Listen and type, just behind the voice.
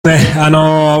ね、今日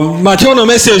の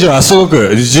メッセージはすご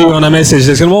く重要なメッセージ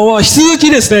ですけども、引き続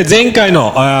きですね、前回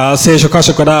の聖書箇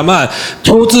所から、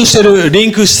共通している、リ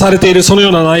ンクされているそのよ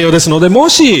うな内容ですので、も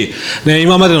し、ね、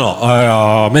今まで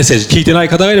のメッセージ聞いてない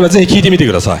方がいれば、ぜひ聞いてみて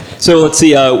ください。So let's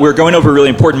see, we're going over a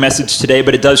really important message today,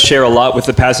 but it does share a lot with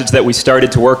the passage that we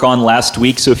started to work on last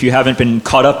week. So if you haven't been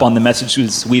caught up on the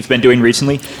messages we've been doing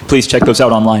recently, please check those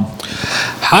out online.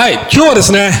 はい、今日はで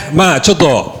すね、ちょっ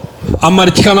と、あんま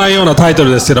り聞かないようなタイト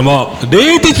ルですけども、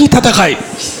霊的戦い。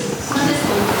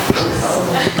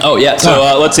Oh yeah,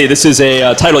 so let's see, this is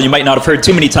a title you might not have heard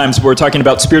too many times, but we're talking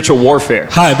about spiritual warfare.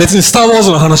 はい、別にスター・ウォー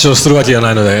ズの話をするわけじゃ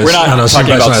ないので、We're not 心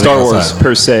talking 配し about ないで Star くださ Wars い。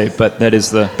 per se, but that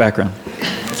is the background.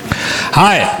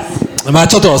 はい、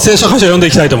ちょっと聖書箇所を読んで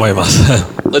いきたいと思います。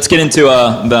Let's get into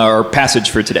our passage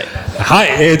for today. は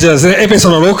い、じゃあですね、エペソ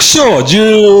の6章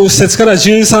10節から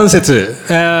13節。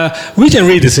We can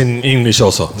read this in English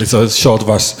also. It's a short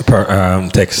verse per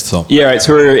text. So. Yeah, right,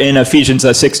 so we're in Ephesians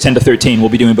 6:10 to 13. We'll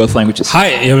be doing both languages. は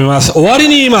い、読みます。終わり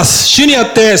に言います。主にあ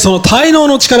ってその滞納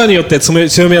の力によって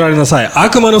強められなさい。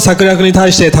悪魔の策略に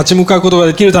対して立ち向かうことが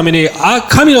できるために、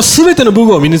神のすべての武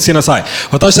具を身につけなさい。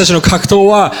私たちの格闘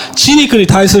は血肉に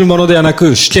対するものではな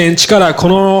く、主権、力、こ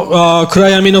の暗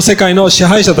闇の世界の支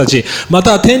配者たち、ま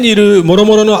た天にいる諸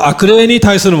々の悪霊に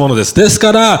対するものです。です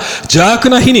から邪悪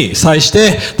な日に際し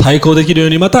て対抗できるよう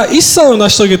に、また一切を成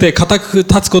し遂げて固く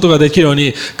立つことができるよう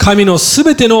に、神のす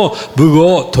べての武具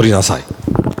を取りなさい。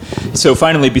So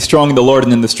finally, be strong in the Lord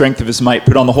and in the strength of his might.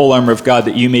 Put on the whole armor of God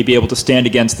that you may be able to stand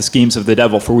against the schemes of the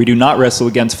devil. For we do not wrestle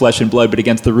against flesh and blood, but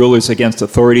against the rulers, against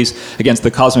authorities, against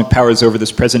the cosmic powers over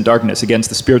this present darkness, against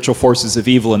the spiritual forces of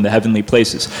evil in the heavenly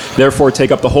places. Therefore,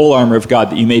 take up the whole armor of God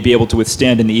that you may be able to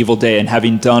withstand in the evil day, and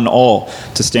having done all,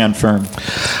 to stand firm.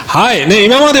 はいね、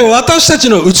今まで私たち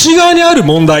の内側にある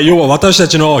問題、要は私た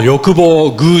ちの欲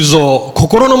望、偶像、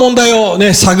心の問題を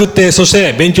ね、探って、そし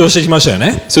て勉強してきましたよ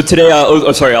ね。So today,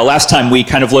 last time we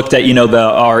kind of looked at,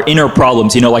 our inner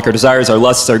problems, like our desires, our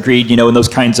lusts, our greed, and those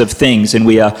kinds of things, and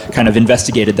we kind of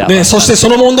investigated that. ね、そしてそ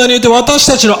の問題によって私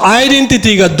たちのアイデンティテ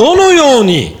ィがどのよう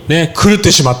にね、狂っ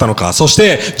てしまったのか、そし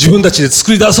て自分たちで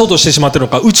作り出そうとしてしまっている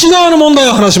のか、内側の問題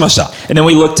を話しました。And then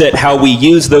we looked at how we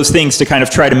use those things to kind of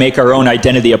try to make our own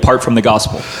identity apart from the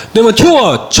gospel. でも今日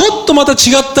はちょっとまた違っ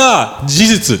た事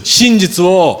実、真実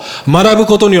を学ぶ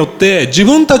ことによって、自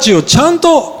分たちをちゃん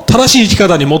と正しい生き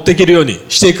方に持っていけるように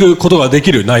していくことができ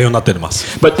る内容になっていま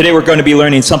す。But today we're going to be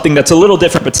learning something that's a little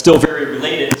different, but still very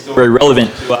related, still very relevant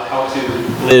to how to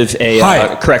live a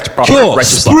correct, proper, 今日 righteous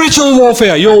ス life. ピリチュアルウォーフ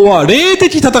ェア、要は霊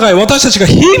的戦い、私たちが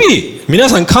日々皆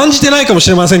さん感じてないかもし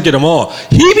れませんけども、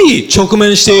日々直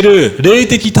面している霊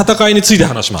的戦いについて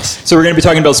話します。So we're going to be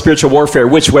talking about spiritual warfare,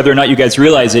 which, whether or not you guys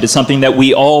realize it, is something that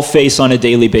we all face on a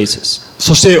daily basis.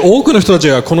 そして多くの人たち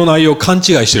がこの内容を勘違い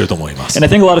していると思います。 And I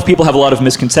think a lot of people have a lot of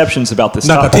misconceptions about this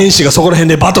なんか topic. 天使がそこら辺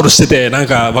でバトルしてて、なん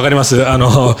かわかります？クラ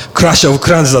ッシュオブ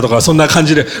クランズだとかそんな感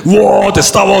じで、うおーって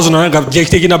スターウォーズのなんか劇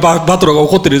的なバトルが起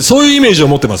こってる、そういうイメージを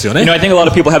持ってますよね。I think a lot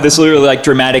of people have this really like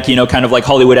dramatic, kind of like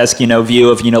Hollywood-esque, view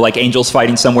of, like angels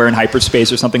fighting somewhere in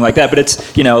hyperspace or something like that. But it's,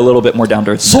 a little bit more down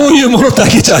to earth. そういうものだ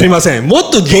けじゃありません。も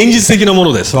っと現実的なも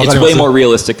のです。わか It's りま way す？ more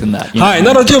realistic than that. はい。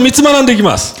なので今日3つ学んでいき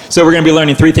ます。So we're going to be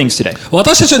learning three things today.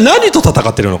 私たちは何と戦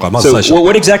っているのか、まず So 最初。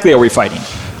 what exactly are we fighting?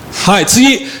 はい。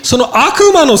次、その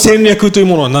悪魔の戦略という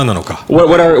ものは何なのか。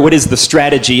What is the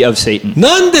strategy of Satan?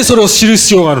 なんでそれを知る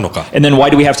必要があるのか。 And then why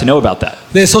do we have to know about that?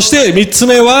 で、そして3つ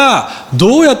目は、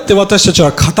どうやって私たち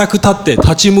は固く立って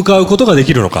立ち向かうことがで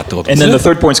きるのかってことで And す then ね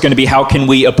the。third point is going to be how can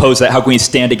we oppose that? How can we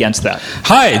stand against that?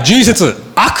 はい。11節、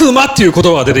悪魔っていう言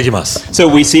葉が出てきます。 So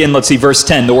we see in, let's see, verse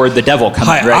 10, the word the devil come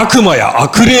はい。 in, right? 悪魔や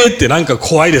悪霊ってなんか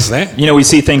怖いですね。 We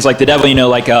see things like the devil,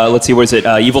 like, let's see, what is it,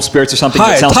 evil spirits or something?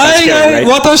 は That い。 sounds kind of 大 scary, 概 right?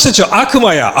 私たちは悪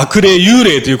魔や悪霊、幽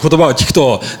霊という言葉を聞く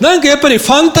と、なんかやっぱりフ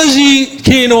ァンタジー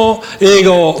系の映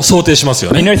画を想定します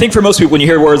よね。 I think for most people, when you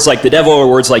hear words like the devil or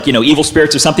words like, evil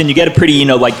spirits or something, you get a pretty,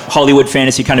 like Hollywood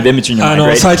fantasy kind of image in your mind,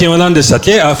 right? 最近は何でしたっ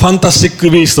け？ファンタスティッ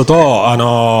ク・ビーストと、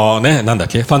なんだっ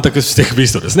け？ファンタスティック・ビー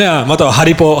ストですね。またはハ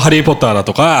リー・ポッターだ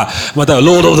とか、または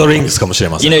ロード・オブ・ザ・リングスかもしれ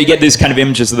ません。You get these kind of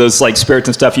images of those like spirits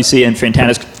and stuff you see in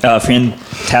Fantastic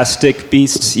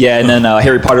Beasts, yeah, and then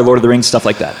Harry Potter, Lord of the Rings, stuff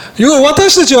like that. 要は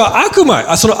私たちは悪魔、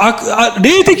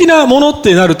霊的なものっ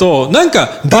てなると、なん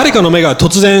か誰かの目が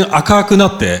突然赤くな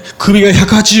って、首が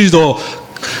180度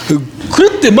く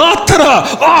るって回ったら、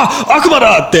悪魔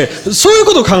だって、そういう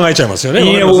ことを考えちゃいますよね。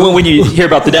 When you hear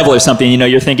about the devil or something,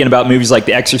 you're thinking about movies like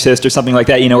The Exorcist or something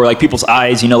like that, where like people's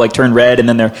eyes, like turn red and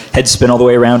then their heads spin all the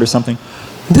way around or something.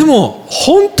 でも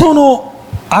本当の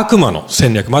悪魔の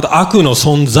戦略、また悪の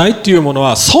存在っていうもの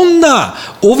はそんな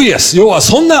オブビアス、要は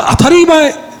そんな当たり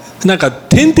前なんか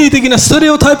典型的なストレ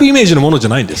オタイプイメージのものじゃ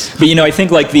ないんです。But I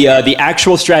think like the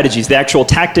actual strategies, the actual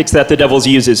tactics that the devil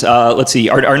uses, let's see,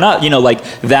 are not like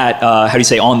that. How do you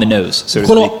say on the nose? So to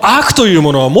こ speak. の悪という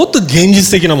ものはもっと現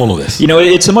実的なものです。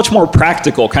 It's a much more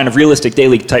practical, kind of realistic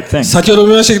daily type thing. 先ほども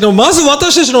言いましたけど、まず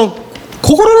私たちの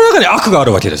心の中に悪があ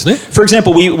るわけですね。 For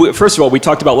example, first of all, we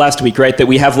talked about last week, right? That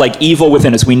we have like evil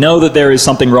within us. We know that there is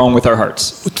something wrong with our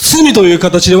hearts. 罪という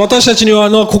形で私たちに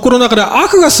は心の中で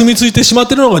悪が住み着いてしまっ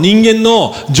ているのが人間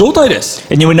の状態です。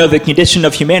 And you would know the condition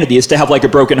of humanity is to have like a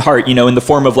broken heart, in the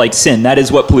form of like sin. That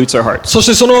is what pollutes our hearts. そし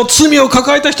てその罪を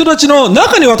抱えた人たちの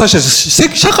中に私た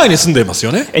ち社会に住んでいます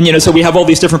よね。 And so we have all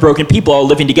these different broken people all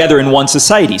living together in one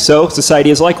society. So society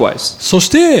is likewise. そし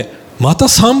てまた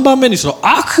3番目にその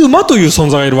悪魔という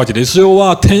存在がいるわけです。それ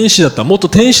は天使だった、もっと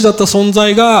天使だった存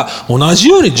在が同じ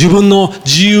ように自分の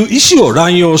自由意志を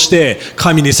乱用して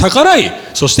神に逆らい、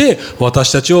そして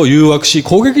私たちを誘惑し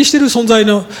攻撃している存在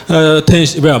の天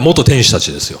使、元天使た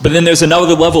ちですよ。 But then there's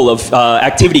another level of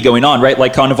activity going on, right?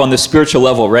 Like kind of on the spiritual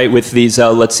level, right? With these,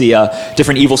 let's see,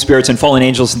 different evil spirits and fallen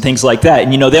angels and things like that.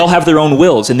 And they all have their own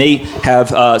wills, and they have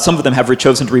some of them have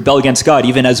chosen to rebel against God,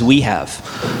 even as we have.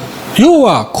 要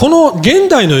はこの現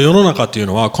代の世の中っていう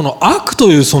のはこの悪と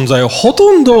いう存在をほ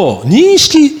とんど認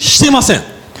識してません。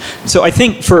 So I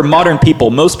think for modern people,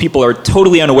 most people are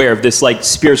totally unaware of this like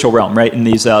spiritual realm, right? And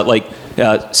these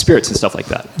spirits and stuff like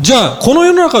that. じゃあこの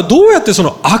世の中はどうやってそ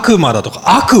の悪魔だとか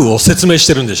悪を説明し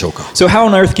てるんでしょうか。 So how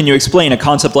on earth can you explain a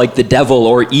concept like the devil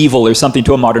or evil or something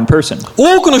to a modern person?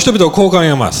 多くの人々はこう考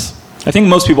えます。 I think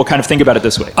most people kind of think about it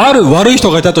this way. ある悪い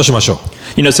人がいたとしましょう。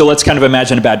 So let's kind of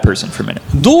imagine a bad person for a minute.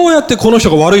 どうやってこの人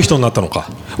が悪い人になったのか。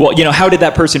 Well, how did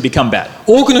that person become bad?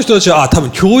 多くの人たちは多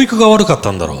分教育が悪かっ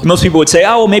たんだろう。 Most people would say,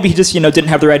 oh, well, maybe he just, didn't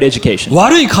have the right education.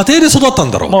 悪い家庭で育ったん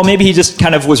だろう。 Well, maybe he just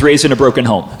kind of was raised in a broken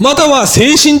home. または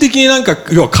精神的に要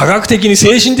は科学的に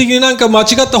精神的に間違っ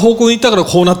た方向に行ったから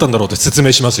こうなったんだろうって説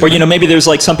明しますよ Or, ね。maybe there's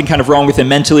like something kind of wrong with him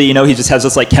mentally. He just has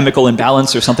this like chemical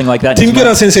imbalance or something like that. ティム・ケ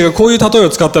ラー先生がこういう例えを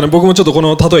使ったので僕もちょっとこ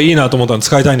の例えいいなと思ったので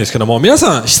使いたいんですけども、皆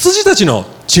さん羊たちの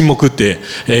沈黙って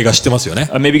映画知ってますよね。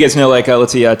 Maybe you guys know, like,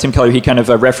 let's see, Tim Keller, he kind of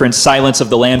referenced Silence of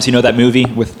the Lambs. You know that movie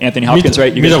with Anthony Hopkins,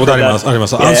 right? You 見 guys たことあ heard り that? ますありま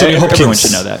す。 Yeah, アンソニー・ホプキン everyone ズ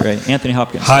should know that, right? Anthony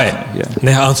Hopkins. はい、 Yeah.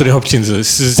 ね、アンソニー・ホプキンズ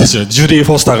羊たちのジュディ・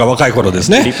フォスターが若い頃です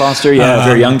ね。 Judy Foster, yeah,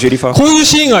 very young Judy Foster. こういう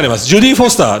シーンがあります。ジュディ・フォ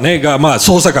スター、ね、が、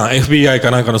捜査官 FBI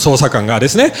かなんかの捜査官がで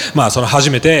すね、その初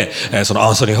めて、そのア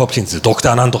ンソニー・ホプキンズドク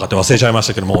ターなんとかって忘れちゃいまし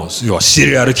たけども、要はシ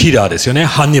リアルキラーですよね。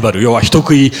ハンニバル、要は人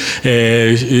食い、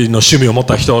の趣味を持っ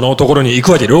た人のところに行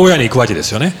くわけ、牢屋に行くわけで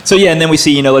すよね。 So yeah, and then we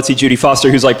see, let's see, Judy Foster,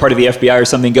 who's like part of the FBI or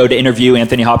something, go to interview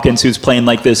Anthony Hopkins, who's playing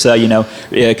like this,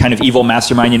 kind of evil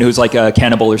mastermind, who's like a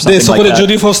cannibal or で something そこ like でジュ that.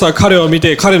 ディ・フォスター彼を見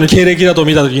て彼の経歴だと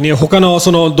見たときに他の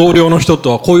その同僚の人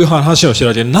とこういう話をしてる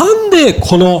わけで、なんで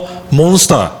このモンス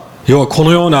ター、要はこ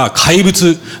のような怪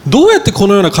物、どうやってこ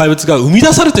のような怪物が生み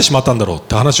出されてしまったんだろうっ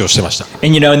て話をしてました。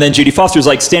 And and then Judy Foster's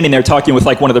like standing there talking with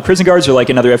like one of the prison guards or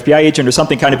like another FBI agent or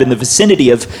something kind of in the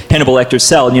vicinity of Hannibal Lecter's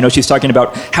cell. And she's talking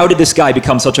about how did this guy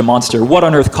become such a monster? What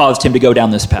on earth caused him to go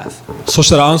down this path? そし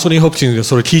たらアンソニー・ホプキンズが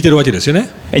それを聞いてるわけですよね。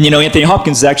 And Anthony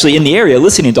Hopkins is actually in the area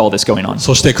listening to all this going on.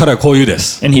 そして彼はこう言うで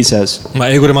す。 And he says,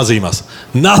 英語でまず言います。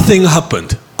Nothing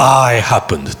happened, I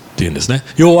happened って言うんですね。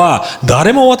要は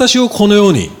誰も私をこのよ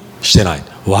うにしてない。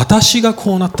私が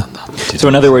こうなったんだって言って。 so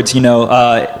in other words,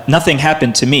 nothing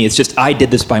happened to me. It's just I did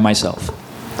this by myself.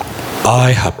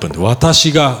 I happened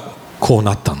私がこう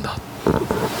なったんだ。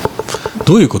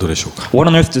どういうことでしょうか。 What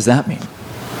on earth does that mean?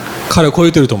 彼はこう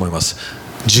言ってると思います。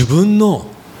自分の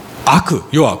悪、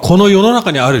要はこの世の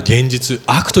中にある現実、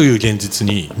悪という現実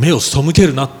に目を背け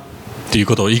るなっていう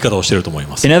ことを言い方をしていると思い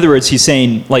ます。 In other words, he's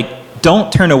saying, like,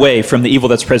 don't turn away from the evil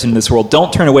that's present in this world.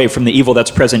 Don't turn away from the evil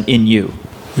that's present in you.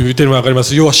 言ってるの分かりま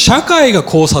す。要は社会が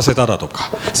こうさせただと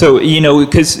か、 So,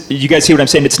 because you guys see what I'm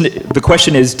saying, the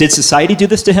question is, did society do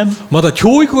this to him? また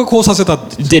教育がこうさせた、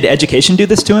 Did education do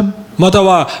this to him? また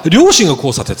は両親がこ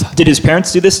うさせた。 Did his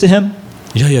parents do this to him?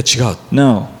 いやいや違う。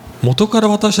 No. 元から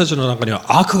私たちの中には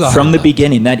悪がある From ん the だ。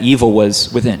 beginning, that evil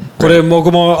was within. これ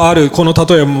僕もあるこの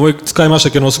例えをもう使いました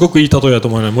けどすごくいい例えだと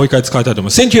思うのでもう一回使いたいと思いま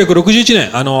す。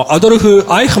1961年アドルフ・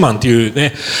アイフマンという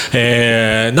ね、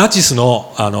ナチス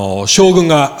の将軍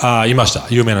がいました。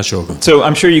有名な将軍。 So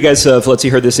I'm sure you guys have, let's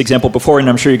see, heard this example before, and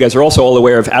I'm sure you guys are also all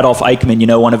aware of Adolf Eichmann,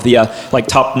 one of the like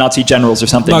top Nazi generals or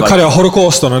something 彼 like はホロコ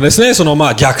ーストのですね、その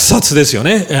虐殺ですよ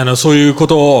ね。そういうこ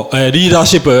とをリーダー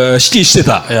シップ指揮して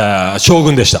た将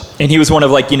軍でした。And he was one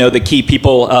of like, the key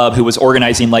people who was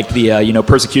organizing like the,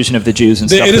 persecution of the Jews and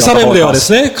で stuff. エル throughout サ the レムではで Holocaust.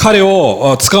 すね、彼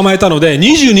を捕まえたので、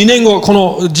22年後、こ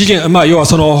の事件、要は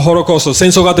そのホロコースト、戦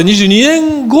争があって22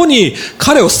年後に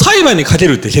彼を裁判にかけ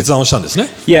るって決断をしたんですね。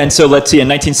Yeah, and so let's see, in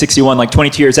 1961, like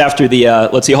 22 years after the,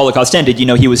 Holocaust ended,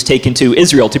 he was taken to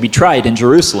Israel to be tried in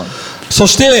Jerusalem. そ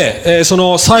して、そ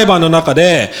の裁判の中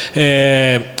で、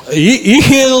イ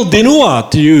ヘル・デノアっ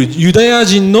ていうユダヤ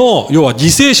人の要は犠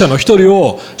牲者の一人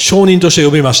を証人として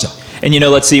呼びました。And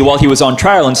let's see, while he was on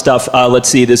trial and stuff, let's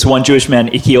see, this one Jewish man,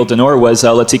 Ichiel Denor, was,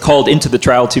 called into the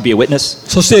trial to be a witness.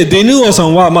 そしてデヌアさ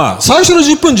んは、最初の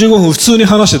10分15分普通に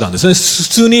話してたんですね。普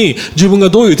通に自分が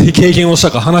どういう経験をし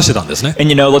たか話してたんですね。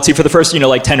And let's see, for the first,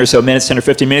 like 10 or so minutes, 10 or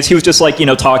 15 minutes, he was just like,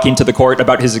 talking to the court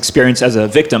about his experience as a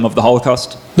victim of the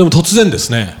Holocaust. でも突然で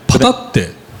すね、パタって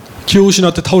気を失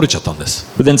って倒れちゃったんです。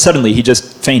 But then suddenly he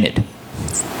just fainted.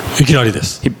 いきなりで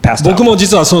す。 He passed out. 僕も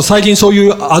実は最近そうい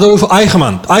うアドルフ・アイハ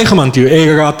マンっていう映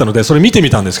画があったので、それ見てみ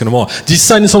たんですけども、実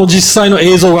際の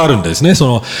映像があるんですね。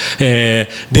デ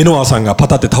ノアさんがパ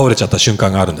タって倒れちゃった瞬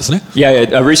間があるんですね。Yeah,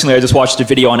 recently I just watched a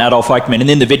video on Adolf Eichmann, and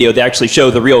in the video they actually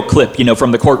show the real clip,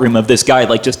 from the courtroom of this guy,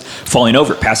 like just falling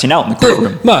over, passing out in the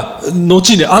courtroom.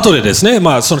 後に後でですね、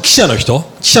その記者の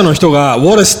人が、ウ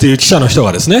ォレスっていう記者の人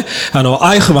がですね、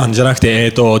アイフマンじゃなくて、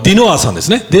デノアさんで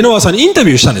すね。デノアさんにインタ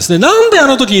ビューしたんですね。なんであ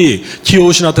の時気を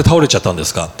失って倒れちゃったんで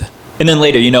すかって。And then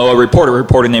later, a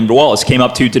reporter named Wallace came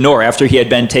up to Denor after he had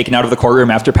been taken out of the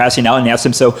courtroom after passing out and asked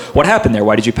him, so what happened there?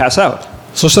 Why did you pass out?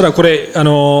 そしたらこれ、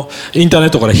インターネッ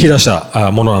トから引き出し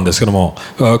たものなんですけども、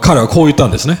彼はこう言った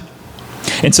んですね。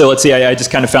And so let's see, I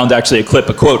just kind of found actually a quote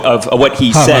of what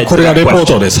he はい、 said. これが to that レポー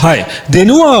ト question. です。はい。デ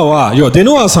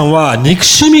ノアさんは憎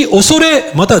しみ、恐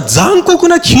れ、また残酷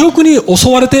な記憶に襲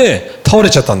われて倒れ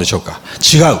ちゃったんでしょうか。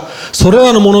違う。それ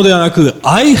らのものではなく、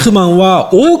アイフマン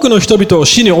は多くの人々を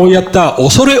死に追いやった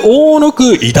恐れ多の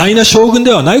く偉大な将軍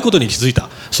ではないことに気づいた。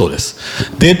そうです。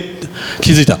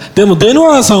気づいた。でもデ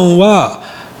ノアさんは、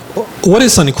ウォレ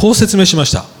スさんにこう説明しま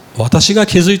した。私が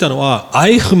気づいたのは、ア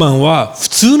イフマンは普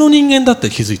通の人間だって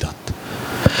気づいた。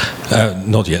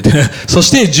Not yet. そし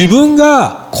て自分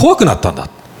が怖くなったんだ。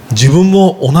自分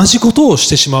も同じことをし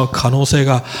てしまう可能性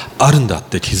があるんだっ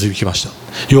て気づきました。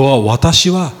要は私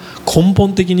は根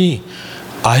本的に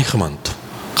アイフマンと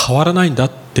変わらないんだっ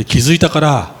て気づいたか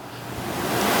ら、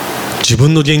自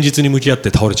分の現実に向き合って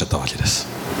倒れちゃったわけです。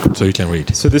So you can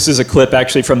read. So this is a clip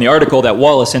actually from the article that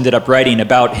Wallace ended up writing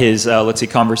about his,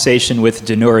 conversation with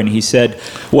Denor. And he said,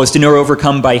 was Denor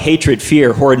overcome by hatred,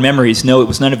 fear, horrid memories? No, it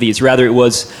was none of these. Rather, it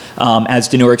was, as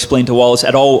Denor explained to Wallace,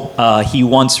 at all he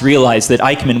once realized that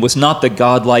Eichmann was not the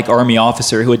godlike army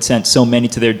officer who had sent so many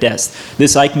to their deaths.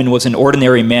 This Eichmann was an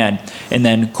ordinary man. And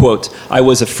then, quote, I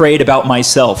was afraid about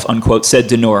myself, unquote, said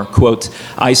Denor. Quote,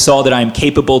 I saw that I am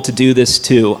capable to do this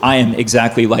too. I am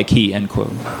exactly like he, end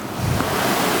quote.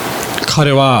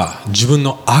 彼は自分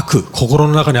の悪、心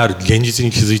の中にある現実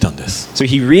に気づいたんです。So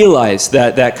he realized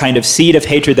that kind of seed of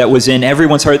hatred that was in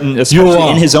everyone's heart, and 要 especially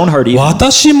は in his own heart even.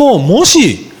 私もも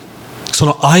しそ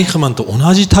のアイフマンと同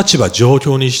じ立場状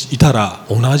況にいたら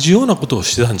同じようなことを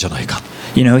してたんじゃないか。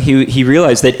He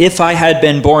realized that if I had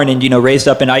been born and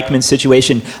raised up in Eichmann's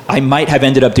situation, I might have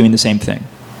ended up doing the same thing.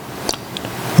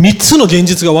 3つの現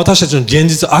実が私たちの現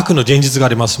実、悪の現実があ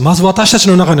ります。まず私たち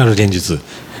の中にある現実。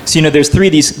So there's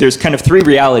kind of three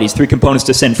realities, three components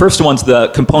to sin. First one's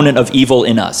the component of evil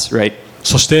in us, right?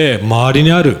 そして周り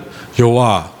にある、要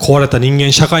は壊れた人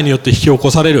間社会によって引き起こ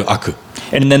される悪。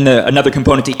And then another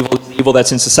component to evil is the evil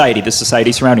that's in society, the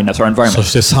society surrounding us, our そ environment.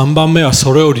 して3番目は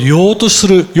それを利用とす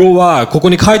る。要はここ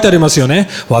に書いてありますよね。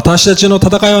私たちの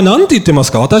戦いは何て言ってま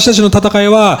すか。私たちの戦い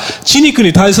は血肉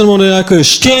に対するものではなく、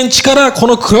主権、力、こ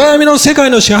の暗闇の世界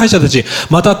の支配者たち、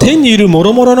また天にいる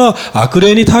諸々の悪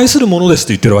霊に対するものですと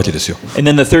言ってるわけですよ。And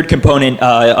then the third component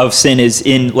of sin is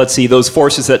in, let's see, those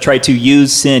forces that try to use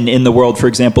sin in the world. For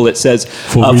example, it says,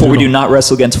 for we do not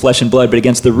wrestle against flesh and blood, but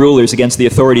against the rulers, against the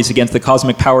authorities, against the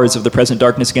cosmic powers of the present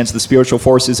darkness, against the spiritual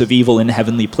forces of evil in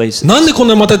heavenly places. なんでこん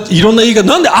なまたいろんな言い方、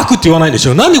なんで悪って言わないんでし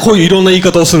ょう。なんでこういういろんな言い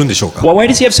方をするんでしょうか。 Well, why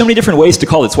does he have so many different ways to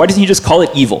call it? Why doesn't he just call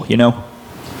it evil,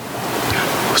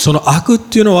 その悪っ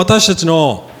ていうのは私たち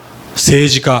の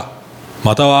政治家、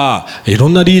またはいろ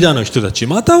んなリーダーの人たち、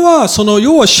またはその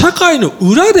要は社会の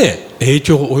裏で影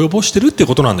響を及ぼしてるって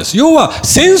ことなんです。要は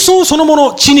戦争そのも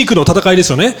の、血肉の戦いで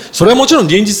すよね。それはもちろん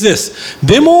現実です。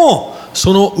でも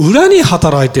その裏に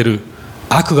働いてる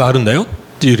悪があるんだよ。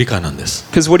っていう理解なんです。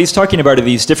 Because what he's talking about are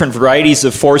these different varieties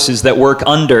of forces that work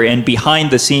under and behind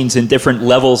the scenes in different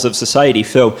levels of society.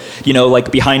 So,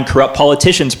 like behind corrupt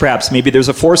politicians, perhaps, maybe there's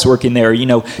a force working there.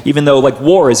 Even though like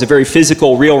war is a very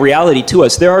physical, real reality to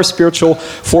us, there are spiritual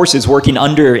forces working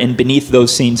under and beneath those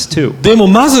scenes too. でも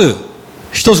まず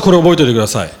一つこれ覚えておいてくだ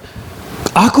さい。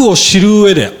悪を知る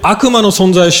上で、悪魔の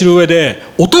存在を知る上で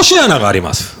落とし穴があり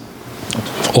ます。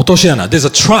落とし穴。There's a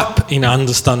trap in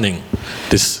understanding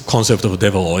this concept of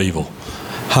devil or evil.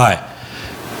 は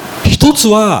い。一つ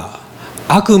は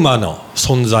悪魔の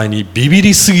存在にビビ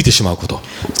りすぎてしまうこと。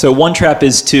So one trap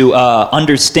is to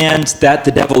understand that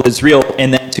the devil is real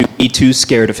and then to be too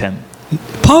scared of him.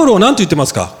 パウロは何て言ってま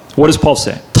すか？ What does Paul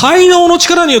say? 滞納の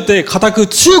力によって固く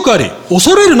強くあり、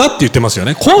恐れるなって言ってますよ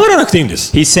ね。怖がらなくていいんで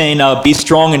す。He's saying, be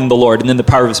strong in the Lord and in the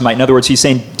power of his might. In other words, he's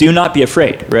saying, do not be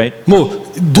afraid, right? も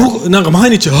うなんか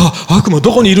毎日悪魔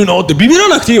どこにいるのってビビら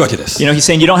なくていいわけです。He's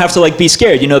saying you don't have to be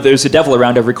scared. There's a devil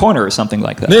around every corner or something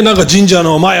like that. ね、なんか神社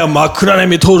の前を真っ暗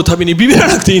闇通るたびにビビら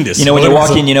なくていいんです。When you're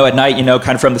walking, at night,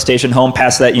 kind of from the station home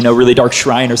past that, really dark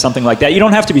shrine or something like that, you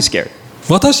don't have to be scared.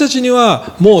 私たちに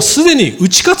はもうすでに打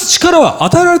ち勝つ力は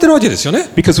与えられているわけですよね。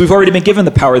Because we've already been given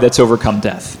the power that's overcome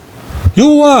death.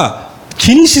 要は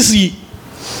気にしすぎ、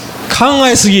考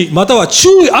えすぎ、または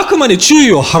悪魔に注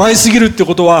意を払いすぎるって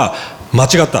ことは間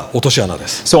違った落とし穴で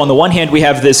す。 So on the one hand, we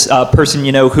have this person,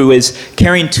 who is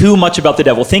caring too much about the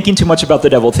devil, thinking too much about the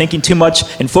devil, thinking too much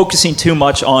and focusing too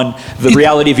much on the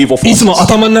reality of evil いつも forces.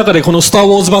 頭の中でこのスター・ウ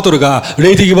ォーズバトルが、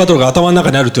霊的バトルが頭の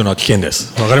中にあるっていうのは危険で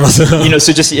す。わかります？ So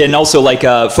just and also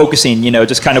focusing,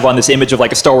 just kind of on this image of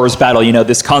like a Star Wars battle,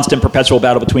 this constant perpetual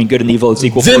battle between good and evil as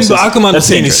equal 全 forces. 部悪魔の That's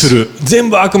せいにす dangerous. る。全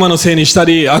部悪魔のせいにした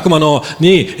り、悪魔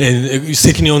に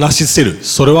責任をなしつける。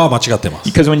それは間違ってます。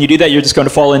 Because when you do that, you're just going to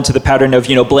fall into the pattern of,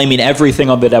 blaming everything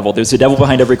on the devil. There's a devil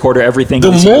behind every corner, everything で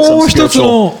も is も some う一つ spiritual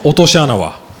の落とし穴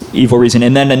は、 evil reason.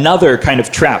 And then another kind of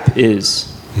trap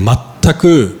is 全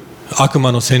く悪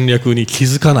魔の戦略に気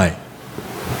づかない。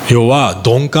要は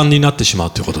鈍感になってしま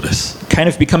うということです。 kind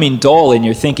of becoming dull in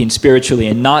your thinking spiritually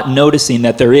and not noticing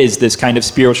that there is this kind of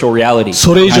spiritual reality.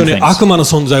 それ以上に behind things. 悪魔の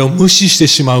存在を無視して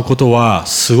しまうことは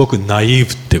すごくナイー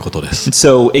ブっていうことです。 And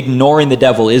so ignoring the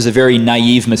devil is a very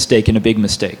naive mistake and a big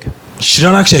mistake. 知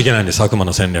らなくちゃいけないんです、悪魔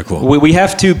の戦略を。 We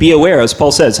have to be aware, as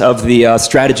Paul says, of the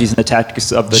strategies and the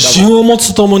tactics of the 自 devil. 信を持つ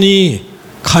とともに、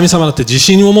神様だって自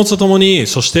信を持つとともに、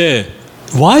そして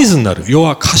ワイズになる、要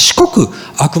は賢く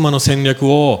悪魔の戦略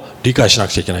を理解しな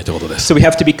くちゃいけないということです。 So we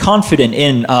have to be confident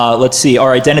in, let's see,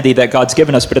 our identity that God's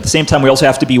given us, but at the same time we also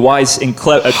have to be wise and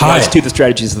wise to the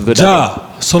strategies of the じ devil. ゃ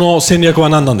あ、その戦略は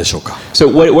何なんでしょうか。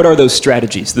 So what are those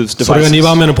strategies, those それが2 devices?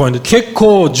 番目のポイント、結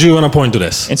構重要なポイント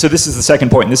です。 And so this is the second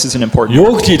point, and this is an important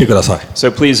よ point. く聞いてください。 So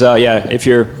please, if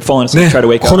you're falling asleep, ね、 try to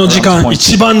wake up. この around 時 this 間、 point.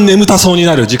 一番眠たそうに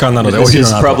なる時間なので、お This 昼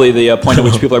is の後。 probably the point at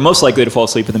which people are most likely to fall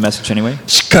asleep in the message anyway.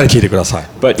 しっかり聞いてください。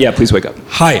 But yeah, please wake up.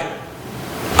 はい。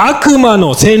悪魔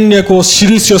の戦略を知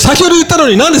る必要、先ほど言ったの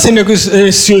になんで戦略す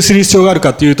る必要がある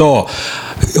かというと、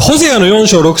ホセアの4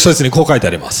章6節にこう書いてあ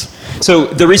ります。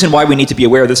 So the reason why we need to be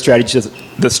aware of the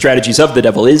strategies of the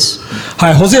devil is,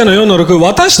 はい、ホセアの4の6、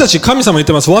私たち、神様言っ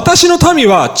てます。私の民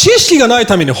は知識がない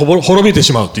ために滅びて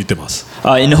しまうって言ってます。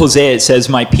in Hosea it says,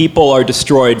 "My people are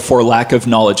destroyed for lack of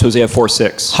knowledge." Hosea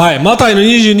 4:6. はい、マタイの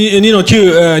22の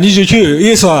9、29、イ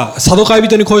エスはサドカイ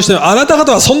人にこうして、あなた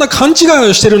方はそんな勘違い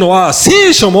をしているのは、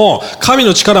聖書も神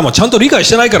の力もちゃんと理解し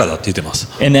てないからだって言ってます。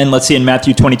 And then let's see in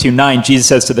Matthew 22:9,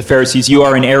 Jesus says to the Pharisees, "You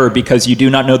are in error because you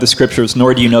do not know the scriptures,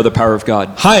 nor do you know the power of God."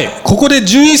 はい、ここで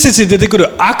11節に出てくる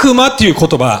悪魔っていう言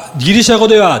葉、ギリシャ語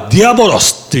ではディアボロ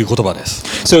スっていう言葉です。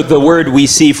 So the word we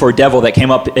see for devil that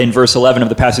came up in verse 11 of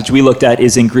the passage we looked at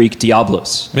is in Greek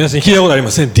diablos. 皆さん聞いたことあり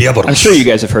ますね、ディアボロ I'm ス。 sure you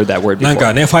guys have heard that word なん before.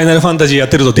 かね、ファイナルファンタジーやっ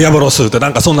てるとディアボロスってな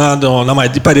んかそんなの名前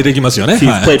いっぱい出てきますよね。 If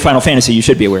you've はい played Final Fantasy, you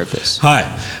should be aware of this. はい、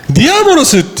ディアボロ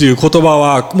スっていう言葉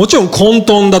はもちろん混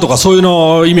沌だとかそういう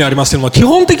の意味ありますけども、基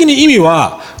本的に意味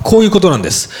はこういうことなんで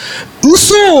す。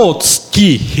嘘をつ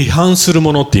き批判する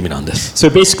ものって意味なんです。 So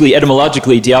basically,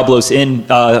 etymologically, diablos in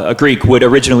Greek would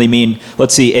originally mean,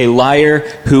 let's see, a liar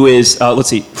who is, let's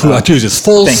see. Who accuses,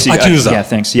 false Thanks. accuser. Yeah,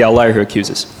 thanks. Yeah, a liar who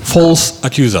accuses. false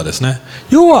accuser ですね。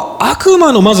要は悪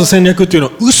魔のまず戦略っていうの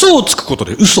は嘘をつくこと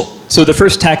で、嘘。 So the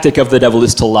first tactic of the devil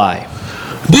is to lie.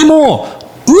 でも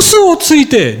嘘をつい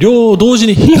て両同時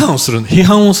に批判をする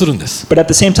んです。 But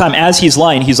at the same time, as he's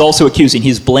lying, he's also accusing,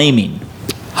 he's blaming.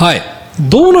 はい。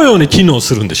どのように機能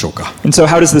するんでしょうか。 And so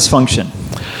how does this function?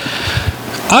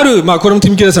 ある、これもテ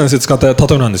ィム・ケラー先生使った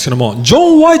例えなんですけども、ジョ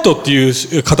ン・ワイトってい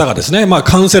う方がですね、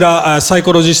カウンセラー、サイ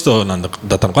コロジストだ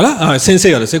ったのかな、先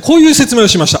生がですね、こういう説明を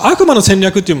しました。悪魔の戦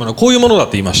略っていうものはこういうものだっ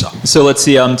て言いました。So let's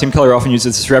see, Tim Keller often uses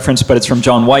this reference, but it's from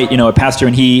John White, a pastor,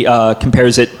 and he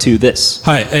compares it to this.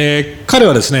 はい、彼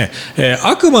はですね、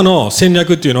悪魔の戦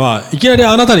略っていうのは、いきなり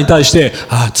あなたに対して、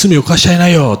罪を犯しちゃいな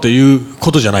いよという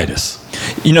ことじゃないです。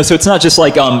So it's not just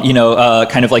like,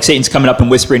 kind of like Satan's coming up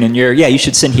and whispering in your ear, yeah, you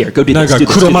should sin here, go do なん this, か do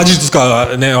this, 黒 do 魔 this. 術家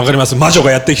がね、わかります。魔女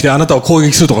がやってきてあなたを攻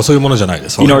撃するとかそういうものじゃないで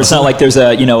す。It's not like there's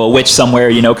a witch somewhere,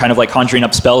 kind of like conjuring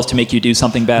up spells to make you do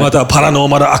something ま bad. たパラノー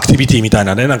マルアクティビティみたい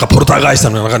なね、なんかポルターガイスト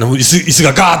の中で椅子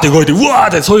がガーって動いて、うわー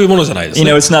ってそういうものじゃないです、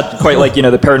ね。It's not quite like, the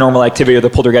paranormal activity or the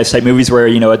poltergeist type movies where,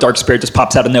 a dark spirit just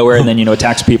pops out of nowhere and then,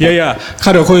 attacks い people. やいや、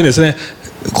彼はこういうんですね。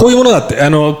こういうものだって、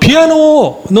ピア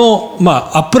ノの、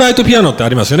アップライトピアノってあ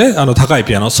りますよね。高い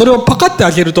ピアノ。それをパカって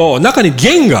開けると、中に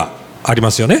弦があり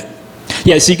ますよね。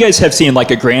Yeah, so you guys have seen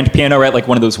like a grand piano, right? Like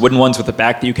one of those wooden ones with the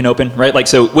back that you can open, right? Like,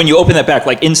 so when you open that back,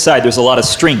 like inside there's a lot of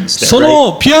strings there, そ right?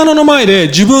 のピアノの前で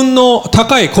自分の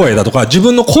高い声だとか、自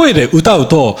分の声で歌う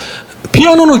と、ピ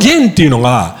アノの弦っていうの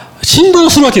が振動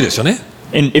するわけですよね。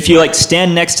And if you like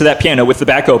stand next to that piano with the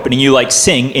back open and you like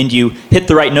sing and you hit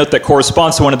the right note that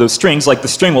corresponds to one of those strings, like the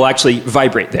string will actually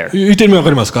vibrate there. 言ってみわか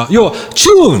りますか？要は、チ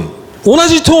ューン、同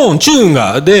じトーン、チューン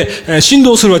がで、振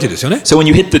動するわけですよね。So when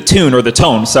you hit the tune or the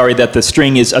tone, sorry, that the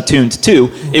string is attuned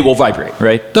to, it will vibrate,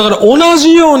 right? だから同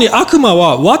じように悪魔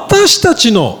は私た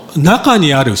ちの中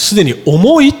にあるすでに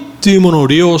思いっていうものを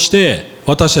利用して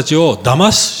私たちを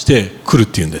騙してくるっ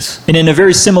ていうんです。And in a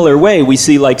very similar way, we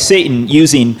see like Satan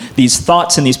using these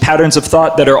thoughts and these patterns of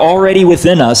thought that are already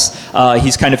within us.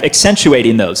 He's kind of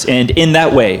accentuating those, and in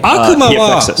that way, 悪魔 he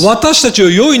は affects us. 私たち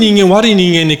を良い人間悪い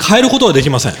人間に変えることはでき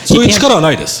ません。そういう力は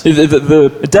ないです。 The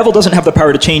devil doesn't have the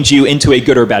power to change you into a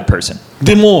good or bad person,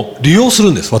 でも利用す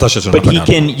るんです。私たちの but 中に he あ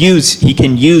る。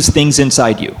 can use things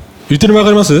inside you. 言ってるのわ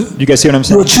かります？ You guys see what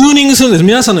I'm 要は saying? チューニングするんです。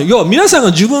皆さんの要は皆さん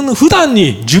が普段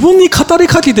に自分に語り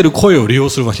かけてる声を利用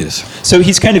するわけですよ。 So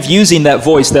he's kind of using that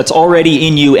voice that's already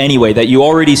in you anyway, that you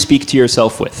already speak to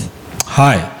yourself with.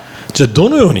 はい。じゃあど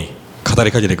のように語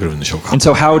りかけてくるんでしょうか？ And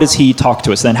so how does he talk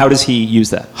to us then? How does he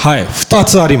use that? はい、2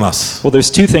つあります。 Well, there's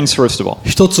two things first of all.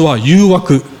 1つは誘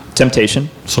惑、 Temptation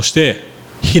そして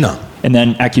非難。 and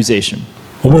then accusation.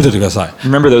 覚えておいてください。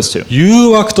 Remember those two. 誘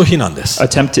惑と非難です。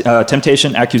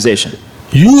 Temptation, accusation.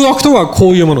 誘惑とは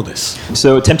こういうものです。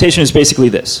 So temptation is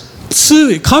basically this.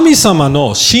 神様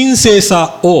の神聖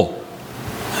さを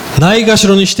ないがし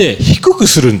ろにして低く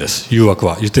するんです。誘惑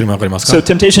は。言ってるの分かりますか？ So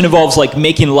temptation involves like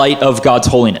making light of God's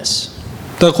holiness.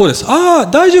 だからこうです。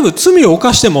大丈夫。罪を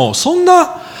犯してもそん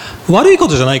な悪いこ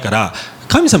とじゃないから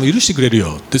神様許してくれる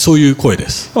よってそういう声で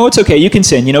す。 Oh, it's okay. You can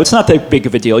sin. It's not that big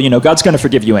of a deal. God's going to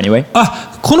forgive you anyway.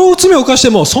 この罪を犯して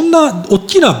もそんな大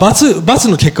きな罰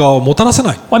の結果をもたらせ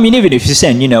ない。 Well, I mean, even if you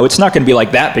sin, it's not going to be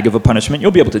like that big of a punishment.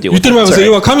 You'll be able to deal 言っ with てるの it. 分かります。 It's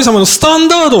要 all は神様のスタン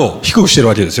ダードを低くしてる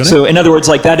わけですよ right. ね。 So in other words,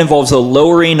 like that involves a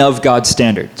lowering of God's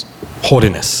standards, ホー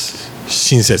リネス、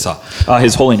神聖さ。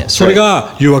 His holiness. それ Right?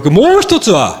 が誘惑。もう一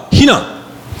つは非難。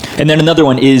 And then another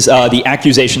one is the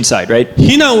accusation side, right?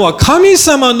 非難は神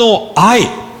様の愛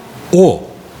を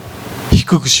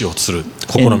低くしようとする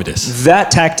試みです。 And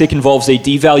that tactic involves a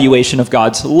devaluation of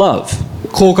God's love.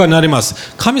 効果になりま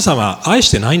す。神様愛し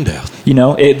てないんだよ。 The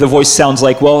voice sounds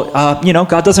like, well,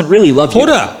 God doesn't really love ほ you.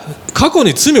 ら、過去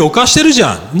に罪を犯してるじ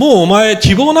ゃん。もうお前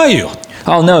希望ないよ。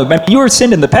 Oh no, you were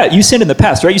sinned in the past. You sinned in the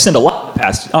past, right? You sinned a lot in the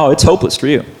past. Oh, it's hopeless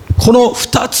for you. この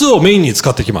2つをメインに使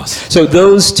ってきます。 So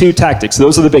those two tactics,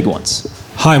 those are the big ones.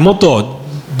 はい、もっと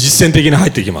実践的に入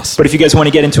っていきます。 But if you guys want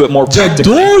to get into it more じゃあ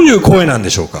どう practically, いう声なん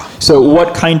でしょうか？ so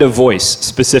what kind of voice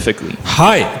specifically?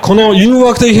 はい、この誘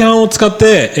惑的批判を使っ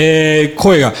て、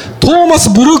声がトーマス・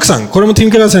ブルークさん、これもティ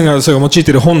ム・ケラー先生がそれが用いてい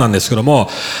る本なんですけども、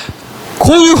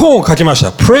こういう本を書きまし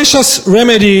た。Precious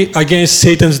Remedy Against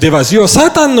Satan's Device。要はサ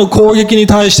タンの攻撃に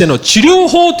対しての治療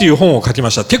法という本を書き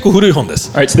ました。結構古い本です。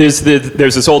 All right, so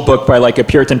there's this old book by like a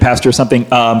Puritan pastor or something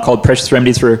called Precious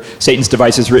Remedies for Satan's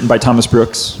Devices, written by Thomas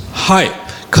Brooks. はい。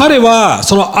彼は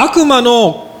その悪魔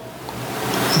の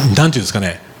なんていうんですか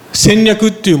ね、戦略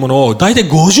っていうものを大体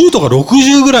50とか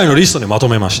60ぐらいのリストにまと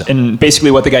めました。 And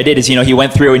basically what the guy did is, he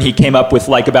went through and he came up with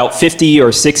like about 50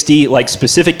 or 60 like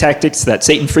specific tactics that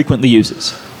Satan frequently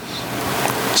uses.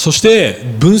 そして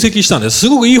分析したんです。す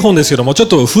ごくいい本ですけども、ちょっ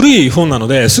と古い本なの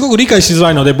ですごく理解しづ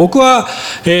らいので、僕は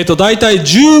大体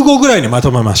15ぐらいにま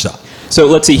とめました。 So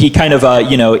let's see, he kind of,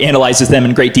 analyzes them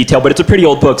in great detail, but it's a pretty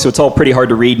old book, so it's all pretty hard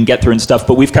to read and get through and stuff,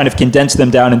 but we've kind of condensed them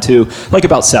down into like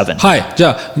about 7. はい。じ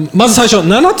ゃあまず最初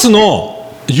7つ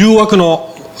の誘惑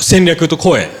の戦略と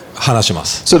声話しま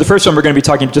す。 So the first one, we're going to be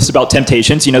talking just about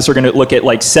temptations. You know, so we're going to look at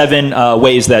like 7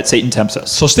 ways that Satan tempts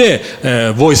us. そして、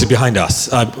voice behind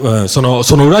us、そ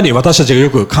の裏に私たちが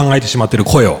よく考えてしまっている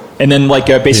声を、 And then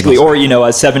like basically, or, you know,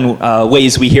 7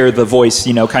 ways we hear the voice,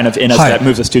 you know, kind of in us はい that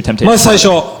moves us to ま temptation. ず最初、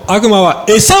悪魔は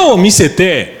餌を見せ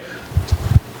て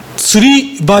釣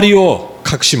り針を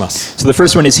隠します。 So the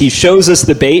first one is he shows us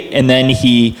the bait and then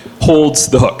he holds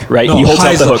the hook, right? No, he holds out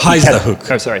hides the the- hook. hides He the kind of-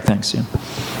 hook. Oh, sorry, thanks. Yeah.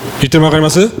 言ってるの分かりま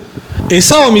す？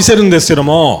餌を見せるんですけど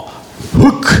も、フ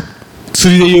ック、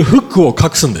釣りでいうフックを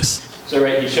隠すんです。 So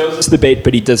right, he shows us the bait,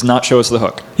 but he does not show us the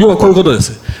hook. 要はこういうことで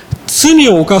す。罪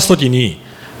を犯すときに、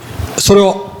それ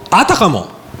をあたかも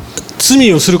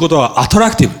罪をすることはアト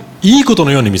ラクティブ、いいこと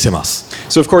のように見せます。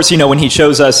 So of course, you know, when he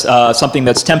shows us something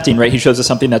that's tempting, right? He shows us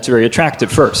something that's very attractive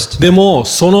first. でも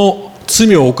その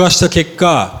罪を犯した結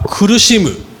果、苦し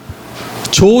む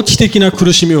長期的な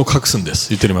苦しみを隠すんです。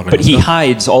言ってるの分か But り he ますか？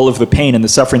 hides all of the pain and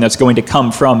the suffering that's going to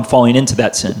come from falling into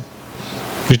that sin.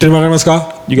 言ってるの分かります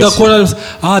か？ You だ guys- からこれあります。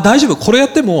ああ大丈夫、これやっ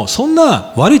てもそん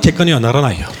な悪い結果にはなら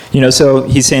ないよ。 You know, so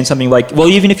he's saying something like, well,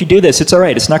 even if you do this, it's all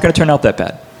right. It's not going to turn out that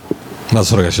bad. まず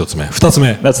それが一つ目。二つ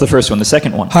目。 That's the first one. The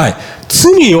second one, はい。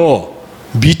罪を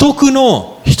美徳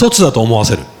の一つだと思わ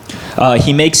せる。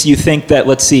he makes you think that,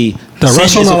 let's see, The sin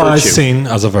is a rationalize virtue.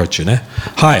 sin as a virtue ね。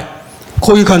はい。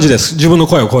こういう感じです。自分の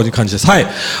声はこういう感じです。はい。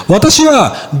私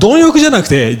は貪欲じゃなく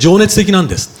て情熱的なん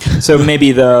です。 So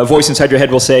maybe the voice inside your head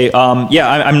will say,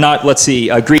 yeah, I'm not, let's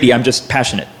see, greedy. I'm just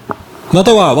passionate. ま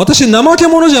たは私怠け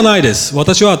者じゃないです。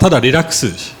私はただリラックス。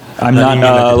 I'm な not, 人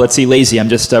間だけ let's see, lazy. I'm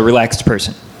just a relaxed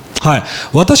person. はい。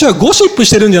私はゴシップ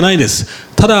してるんじゃないです。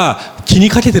ただ気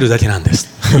にかけてるだけなんです。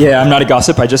 Yeah, I'm not a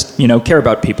gossip. I just, you know, care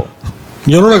about people.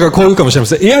 世の中はこういうかもしれま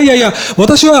せん。いやいやいや、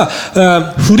私は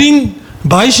不倫、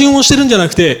売春をしてるんじゃな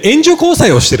くて援助交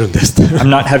際をしてるんです。 I'm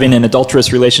not having an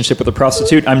adulterous relationship with a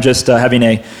prostitute. I'm just having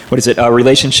a, what is it, a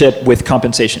relationship with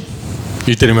compensation.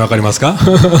 言ってる意味わかりますか？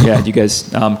 Yeah, you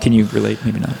guys, can you relate?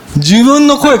 Maybe not. 自分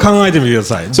の声考えてみてくだ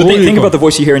さい。 So どういう think 声 about the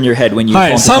voice you hear in your head when you は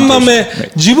い、 fall 3 into 番目 temptation.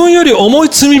 Right. 自分より重い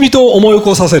罪人を思い起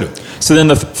こさせる。 So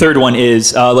then the third one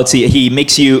is, let's see, he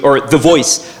makes you, or the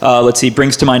voice, let's see,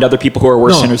 brings to mind other people who are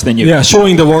worse sinners than you. Yeah,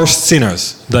 showing the worst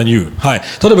sinners than you、はい、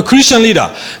例えばクリスチャンリーダ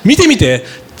ー見てみて、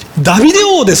ダビデ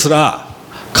王ですら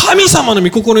神様の御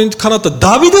心にかなった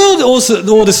ダビデ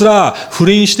王ですら不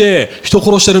倫して人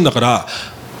殺してるんだから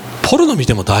ポルノ見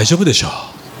ても大丈夫でしょ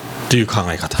っていう考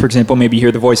え方。 For example, maybe you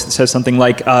hear the voice that says something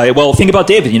like, well, think about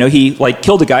David, you know, he like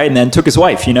killed a guy and then took his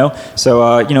wife, you know,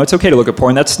 so, you know, it's okay to look at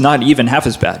porn. That's not even half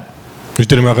as bad. 言っ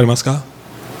てる意味わかりますか？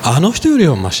あの人より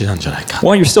はマシなんじゃないか。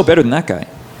 Well, you're still better than that guy.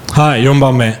 はい、4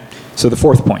番目 So the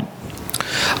fourth point.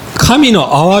 神の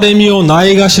憐れみをな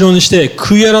いがしろにして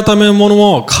悔い改めるもの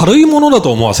も軽いものだ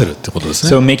と思わせるってことで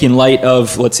すね。 So making light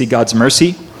of, let's see, God's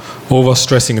mercy.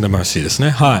 Overstressing the mercy です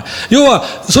ね。はい。要は、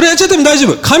それやっちゃっても大丈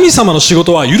夫。神様の仕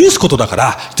事は許すことだか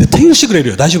ら、絶対許してくれる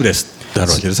よ。大丈夫です。ってあ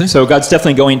るわけですね。 So God's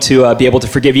definitely going to be able to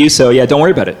forgive you, so yeah, don't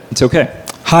worry about it. It's okay.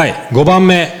 はい。5番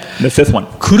目。 The fifth one.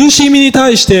 苦しみに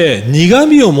対して苦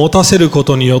みを持たせるこ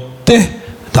とによって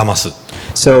騙す。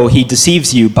 So he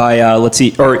deceives you by, let's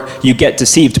see, or you get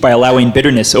deceived by allowing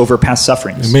bitterness over past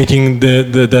sufferings. Making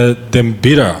them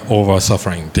bitter over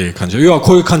suffering っていう感じ。要は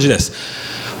こういう感じです。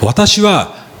私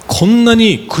はこんな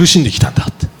に苦しんできたんだ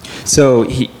って。So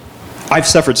I've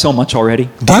suffered so much already.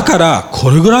 だからこ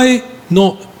れぐらい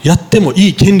のやってもい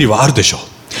い権利はあるでしょう。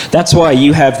 That's why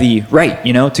you have the right,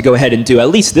 you know, to go ahead and do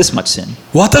at least this much sin.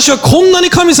 私はこんなに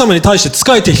神様に対して仕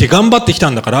えてきて頑張ってき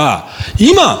たんだから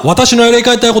今私のやり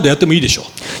たいことやってもいいでしょう。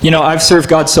 You know, I've served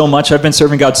God so much, I've been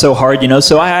serving God so hard, you know,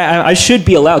 so I should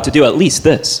be allowed to do at least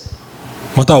this.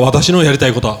 また私のやりた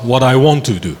いことは What I want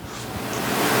to do.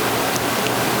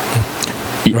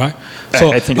 Right?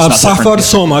 So I think it's I've not suffered different.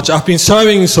 so much, I've been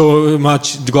serving so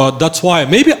much God, that's why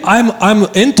maybe I'm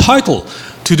entitled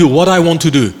to do what I want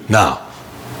to do now.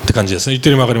 って感じですね。言って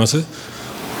る意味わかります？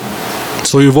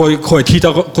そういう声聞い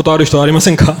たことある人ありま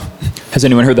せんか？ Has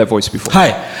anyone heard that voice before? は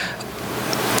い。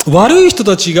悪い人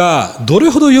たちがどれ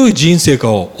ほど良い人生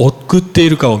かを送ってい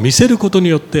るかを見せることに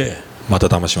よってまた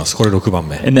騙します。これ6番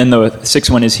目。 And then the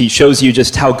sixth one is he shows you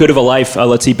just how good of a life,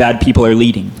 let's see, bad people are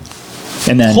leading.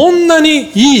 And then こんな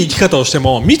にいい生き方をして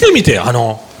も見てみてち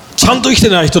ゃんと生きて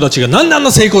ない人たちがなんであん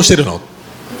な成功してるの？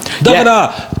だか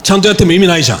らちゃんとやっても意味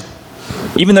ないじゃん。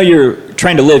 even though you're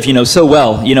trying to live, you know, so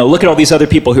well, you know, look at all these other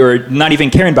people who are not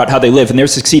even caring about how they live and they're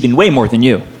succeeding way more than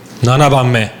you. 7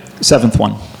番目。 Seventh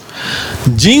one.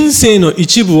 人生の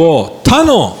一部を他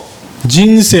の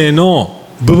人生の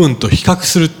部分と比較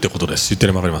するってことです。言って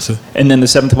るの分かります？ And then the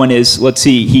seventh one is, let's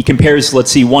see, he compares,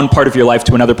 let's see, one part of your life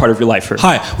to another part of your life.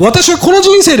 はい。私はこの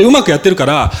人生でうまくやってるか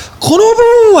ら、この部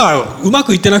分はうま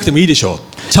くいってなくてもいいでしょ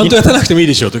う。ちゃんとやってなくてもいい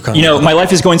でしょうという考え。You know, my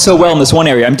life is going so well in this one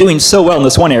area. I'm doing so well in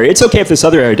this one area. It's okay if this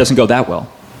other area doesn't go that well.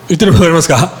 言ってるの分かります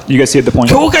か？ You guys see the point?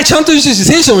 教会ちゃんとしてるし、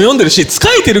聖書も読んでるし、使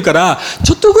えてるから、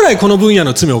ちょっとぐらいこの分野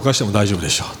の罪を犯しても大丈夫で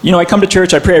しょう。You know, I come to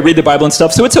church, I pray, I read the Bible and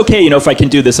stuff, so it's okay, you know, if I can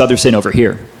do this other sin over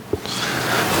here.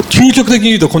 究極的に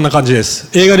言うとこんな感じです。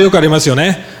映画でよくありますよ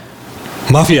ね。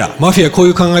マフィアこう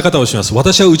いう考え方をします。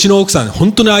私はうちの奥さん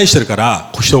本当に愛してるか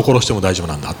ら人を殺しても大丈夫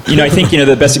なんだ。You know, I think, you know,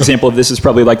 the best example of this is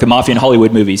probably like the mafia in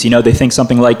Hollywood movies. You know, they think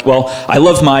something like, well, I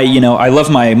love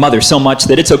my mother so much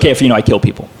that it's okay if, you know, I kill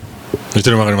people. 言って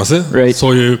るの分かります？ Right.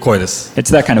 そういう声です。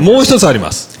 It's that kind of もう voice. 一つあり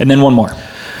ます。 And then one more.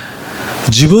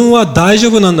 自分は大丈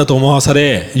夫なんだと思わさ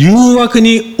れ、誘惑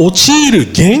に陥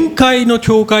る限界の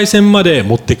境界線まで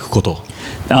持っていくこと。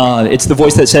It's the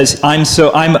voice that says,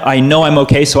 I know I'm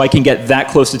okay, so I can get that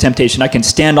close to temptation. I can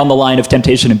stand on the line of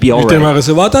temptation and be 言 all ってるの分か right. りま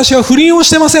す？私は不倫をし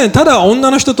てません。ただ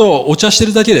女の人とお茶して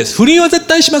るだけです。不倫は絶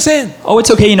対しません。 Oh,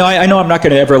 it's okay, you know, I know I'm not going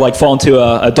to ever like fall into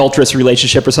an adulterous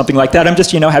relationship or something like that. I'm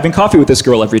just, you know, having coffee with this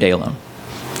girl every day alone.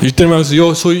 言ってるの分かります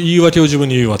よ。そういう言い訳を自分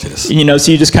に言うわけです。 You know,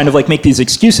 so you just kind of like make these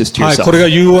excuses to はい、 yourself. これが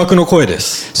誘惑の声で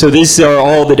す。 So these are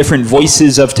all the different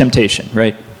voices of temptation,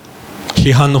 right?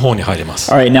 批判の方に入りま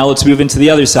す。 All right, now let's move into the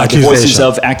other side, the voices Accusation.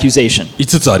 of accusation.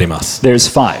 5つあります。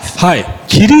 There's 5. はい、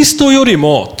キリストより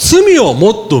も罪を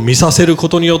もっと見させるこ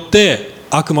とによって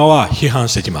悪魔は批判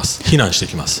してきます。非難して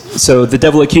きます。 So the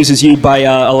devil accuses you by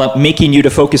making you to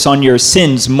focus on your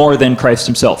sins more than Christ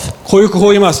himself. こ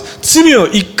う言います。罪を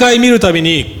1回見るたび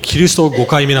にキリストを5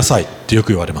回見なさいってよく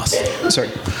言われます。 Sorry.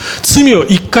 罪を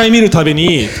1回見るたび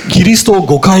にキリストを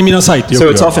5回見なさいってよく So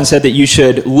言 it's われま often す。 said that you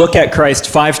should look at Christ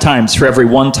 5 times for every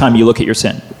one time you look at your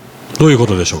sin. どういうこ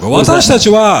とでしょうか？私たち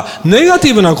はネガテ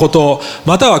ィブなこと、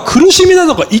または苦しみだ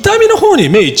とか痛みの方に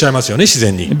目いっちゃいますよね、自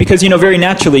然に。 Because, you know, very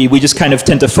naturally, we just kind of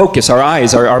tend to focus our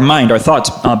eyes, our mind, our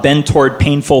thoughts bend toward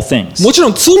painful things. もちろ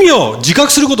ん罪を自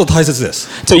覚すること大切です。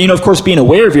 So, you know, of course, being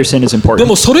aware of your sin is で important.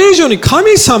 もそれ以上に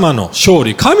神様の勝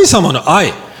利、神様の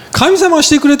愛、神様がし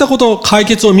てくれたことを解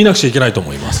決を見なくちゃいけないと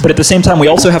思います。 But at the same time, we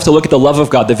also have to look at the love of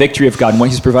God, the victory of God, and what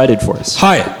He's provided for us.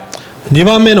 はい。2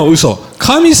番目の嘘。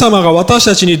神様が私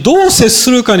たちにどう接す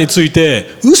るかについ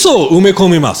て嘘を埋め込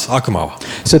みます、悪魔は。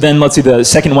 So then, let's see, the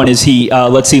second one is he,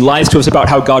 lies to us about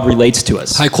how God relates to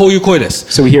us. はい、こういう声です。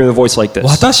 So we hear the voice like this.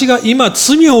 私が今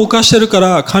罪を犯してるか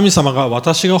ら神様が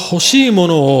私が欲しいも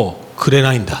のをくれ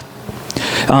ないんだ。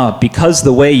 Because the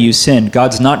way you sin,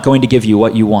 God's not going to give you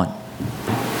what you want.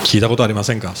 聞いたことありま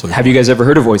せんか？そういう Have you guys ever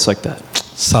heard a voice like that?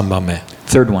 3番目。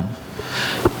 Third one.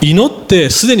 祈って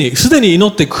すでに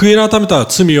祈って悔い改めた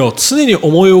罪を常に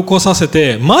思い起こさせ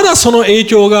て、まだその影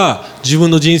響が自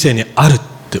分の人生にあるっ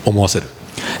て思わせる。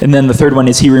 And then the third one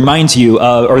is he reminds you,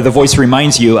 or the voice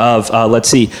reminds you of,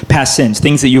 past sins,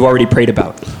 things that you've already prayed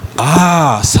about.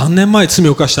 ああ、3年前罪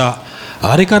を犯した。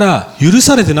あれから許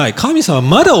されてない。神様は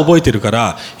まだ覚えてるか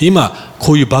ら、今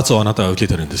こういう罰をあなたは受け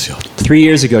てるんですよ。 3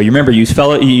 years ago, you remember you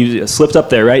slipped up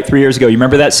there, right? 3 years ago, you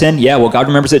remember that sin? Yeah, well, God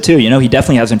remembers it too. You know, He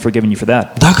definitely hasn't forgiven you for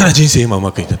that. だから人生今う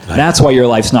まくいってない。 That's why your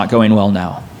life's not going well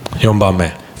now. 4番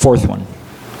目。 Fourth one.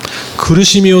 苦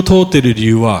しみを通っている理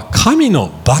由は神の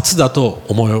罰だと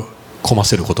思い込ま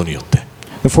せることによって。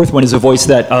 The fourth one is a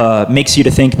voice that makes you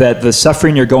to think that the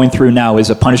suffering you're going through now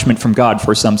is a punishment from God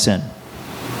for some sin.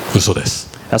 嘘です。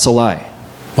 That's a lie.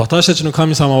 私たちの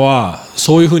神様は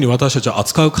そういうふうに私たちを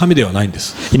扱う神ではないんで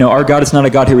す。 You know, our God is not a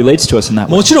God who relates to us in that way.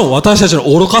 もちろん私たちの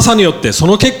愚かさによってそ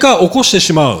の結果起こして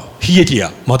しまう悲劇や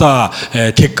また、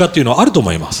結果っていうのはあると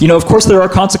思います。 You know, of course, there are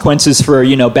consequences for,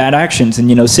 you know, bad actions,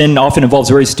 and, you know, sin often involves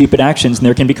very stupid actions, and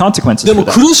there can be consequences で for も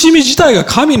that. 苦しみ自体が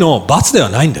神の罰では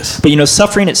ないんです。 But, you know,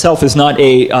 suffering itself is not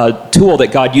a tool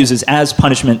that God uses as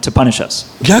punishment to punish us.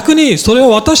 逆にそれは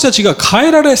私たちが変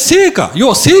えられ成果、要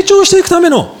は成長していくため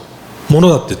のもの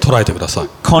だって捉えてください。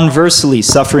 Conversely,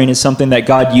 suffering is something that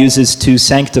God uses to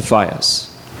sanctify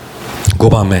us. 5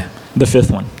番目。 The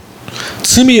fifth one.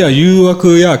 罪や誘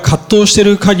惑や葛藤してい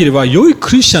る限りは良い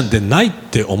クリスチャンでないっ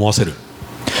て思わせる。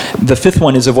 The fifth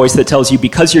one is a voice that tells you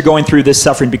because you're going through this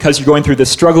suffering, because you're going through this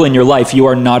struggle in your life, you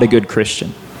are not a good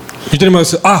Christian. 言ってみま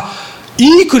す。あ、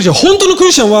いいクリスチャン、本当のク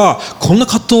リスチャンはこんな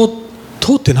葛藤を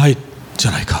通ってないんじ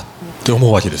ゃないかって思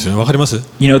うわけですよね。わかります？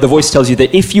 You know, the voice tells you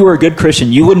that if you were a good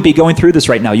Christian, you wouldn't be going through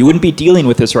this right now. You wouldn't be dealing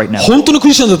with this right now. 本当のク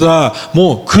リスチャンだったら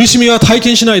もう苦しみは体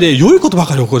験しないで良いことば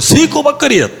かり起こる、成功ばっか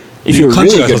りやっ If you're a 勘違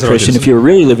い really さ good せるわけ Christian, です if you're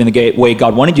really living the way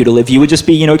God wanted you to live, you would just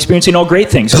be, experiencing all great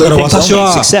things, だか great ら things 私 only,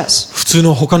 は success. 普通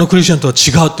の他のクリスチャンとは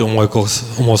違うって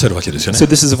思わせるわけですよね。 So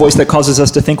this is a voice that causes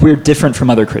us to think we're different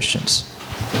from other Christians.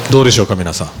 どうでしょうか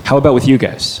皆さん。 How about with you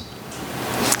guys?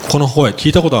 この声聞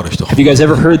いたことある人、 Have you guys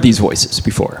ever heard these voices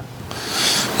before?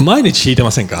 毎日聞いて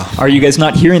ませんか？ Are you guys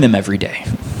not hearing them every day?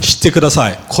 知ってくださ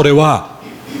い。これは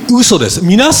嘘です。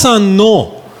皆さん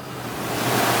の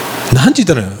なんて言っ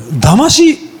たらいいの、騙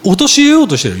し陥れよう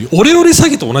としてる。オレオレ詐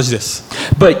欺と同じです。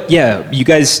 But yeah, you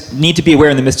guys need to be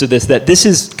aware in the midst of this that this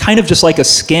is kind of just like a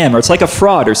scam or it's like a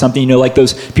fraud or something, like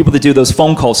those people that do those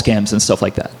phone call scams and stuff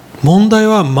like that. 問題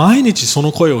は毎日そ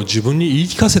の声を自分に言い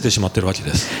聞かせてしまってるわけ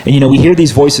です。 And we hear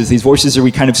these voices that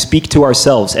we kind of speak to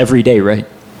ourselves every day, right?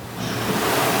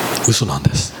 嘘なん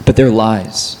です。 But they're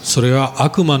lies. それは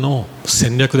悪魔の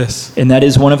戦略です。 And that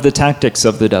is one of the tactics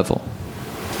of the devil.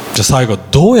 じゃあ最後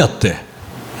どうやって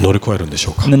乗り越えるんでし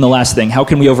ょうか。 And then the last thing, how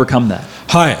can we overcome that?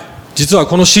 はい。実は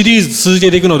このシリーズ続け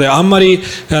ていくのであんまり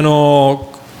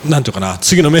なんていうかな、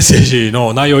次のメッセージ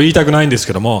の内容を言いたくないんです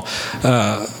けども、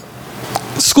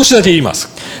少しだけ言います。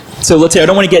 So let's say I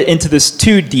don't want to get into this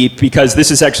too deep because this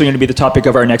is actually going to be the topic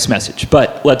of our next message.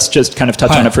 But let's just kind of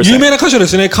touch on it for a 有 second. 名な箇所で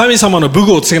すね。神様の武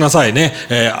具をつけなさいね。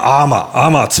アーマ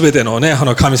ー、すべてのね、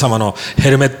神様の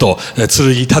ヘルメット、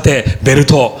剣、盾、ベル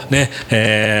ト、ね、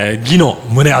義の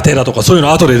胸当てだとか、そういう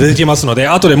の後で出てきますので、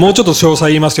後でもうちょっと詳細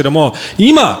言いますけども、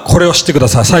今これを知ってくだ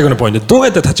さい。最後のポイント、どう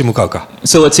やって立ち向かうか。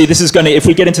 So let's see, this is going to, if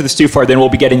we get into this too far, then we'll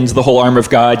be getting into the whole armor of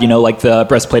God, like the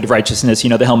breastplate of righteousness,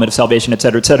 the helmet of salvation,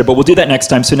 etc., etc. But we'll do that next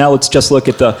time. So now let's just look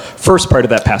at the first part of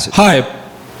that passage. はい。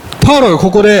パウロが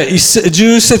ここで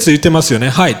11節で言ってますよね。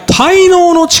はい。滞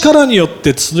納の力によっ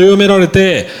て強められ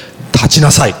て立ち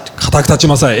なさい。固く立ち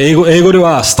なさい。英語で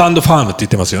はスタンドファームって言っ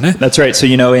てますよね。 That's right. So,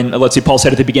 let's see, Paul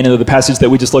said at the beginning of the passage that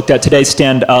we just looked at today,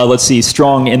 stand, let's see,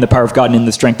 strong in the power of God and in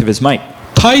the strength of his might.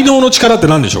 滞納の力って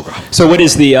何でしょうか。 So what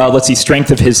is the, let's see,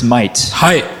 strength of his might?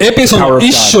 はい。エペソの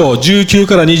1章19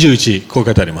から21、こう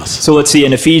書いてあります。 So let's see,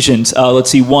 in Ephesians, let's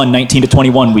see, 1:19 to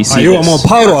 21, we see 要はもう this.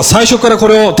 パウロは最初からこ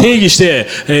れを定義して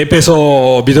エペ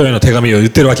ソ人への手紙を言っ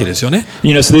てるわけですよね。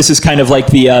 So this is kind of like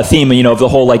the theme, of the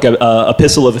whole like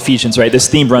epistle of Ephesians, right?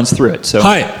 This theme runs through it. So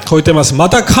はい。こう言ってます。ま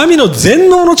た神の全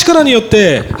能の力によっ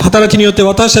て、働きによって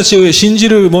私たちを信じ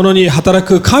る者に働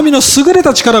く神の優れ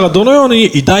た力がどのように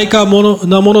偉大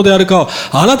なものであるかを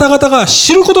あなた方が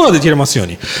知ることができますよう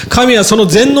に。神はその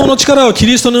全能の力をキ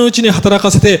リストのうちに働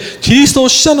かせて、キリストを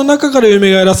死者の中から蘇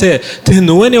らせ、天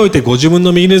の上においてご自分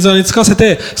の右の座につかせ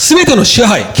て、すべての支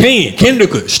配、権威、権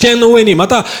力、主権の上に、ま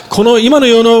たこの今の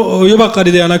世の世ばか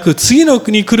りではなく、次の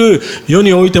国来る世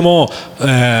においても、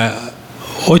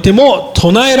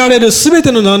唱えられるすべ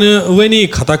ての名の上に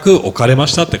固く置かれま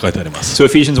したって書いてあります。 So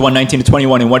Ephesians 1:19 to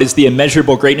 21, and what is the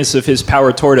immeasurable greatness of his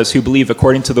power toward us who believe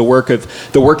according to the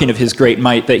working of his great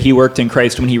might that he worked in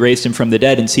Christ when he raised him from the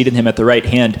dead and seated him at the right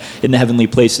hand in the heavenly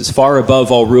places, far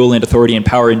above all rule and authority and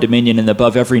power and dominion and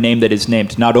above every name that is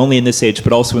named, not only in this age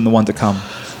but also in the one to come.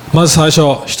 まず最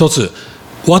初一つ。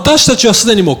私たちはす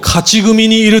でにもう勝ち組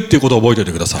にいるっていうことを覚えておい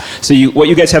てください。 So what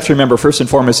you guys have to remember first and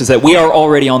foremost is that we are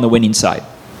already on the winning side.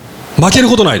 負ける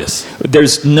ことないです。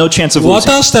 There's no chance of losing.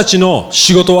 私たちの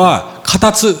仕事は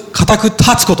固く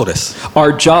立つことです。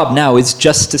 Our job now is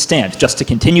just to stand, just to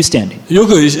continue standing. よ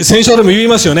く聖書でも言い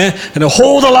ますよね。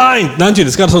Hold the line なんていうん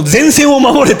ですか、その前線を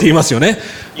守れって言いますよね。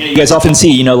You guys often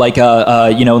see, like,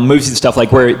 movies and stuff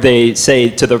like where they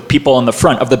say to the people on the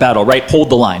front of the battle, right, hold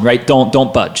the line, right, don't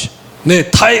budge.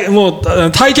 ね、もう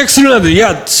退却するなんて、い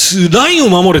や、ラインを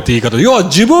守れって言い方。要は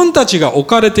自分たちが置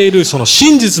かれているその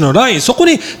真実のライン、そこ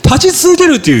に立ち続け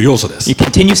るという要素です。You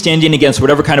continue standing against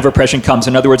whatever kind of oppression comes.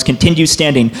 In other words, continue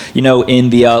standing, in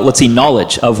the, let's see,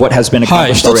 knowledge of what has been は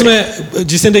い、 accomplished 一つ already. 目、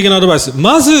実践的なアドバイス。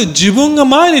まず自分が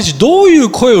毎日どういう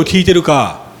声を聞いている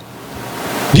か、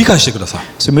理解してください。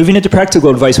 So moving into practical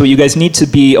advice, what you guys need to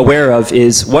be aware of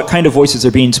is what kind of voices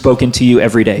are being spoken to you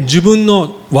every day. 自分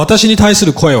の私に対す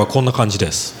る声はこんな感じ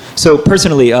です。 So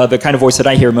personally, the kind of voice that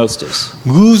I hear most is,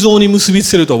 偶像に結び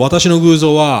つけると私の偶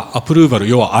像はアプルーバル、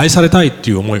要は愛されたいって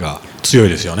いう思いが強い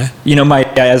ですよね。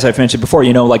as I've mentioned before,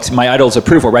 like my idol's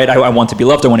approval, right? I want to be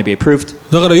loved, I want to be approved.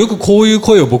 だからよくこういう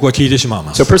声を僕は聞いてしまい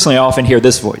ます。 So personally, I often hear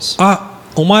this voice. あ、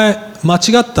お前間違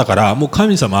ったからもう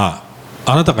神様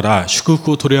あなたから祝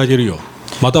福を取り上げるよ。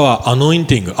またはアノイン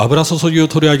ティング、油注ぎを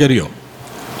取り上げるよ。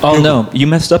 Oh no, you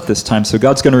messed up this time, so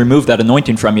God's going to remove that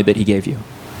anointing from you that He gave you.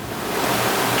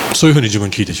 そういうふうに自分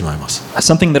聞いてしまいます。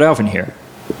 That's something that I often hear.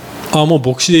 あ、もう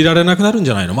牧師でいられなくなるん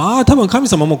じゃないの。まあ多分神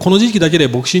様もこの時期だけで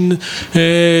牧師の、い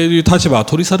う立場を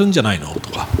取り去るんじゃないのと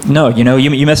か。 No, you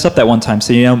messed up that one time,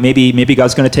 so maybe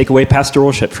God's going to take away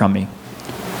pastoralship from me.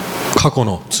 過去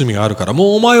の罪があるから、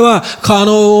もうお前はあ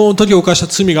の時犯した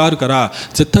罪があるから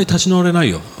絶対立ち直れない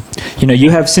よ。 You know,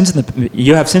 you have sins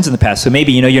in the past, so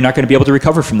maybe, you know, you're not going to be able to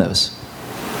recover from those.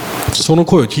 その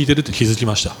声を聞いてるって気づき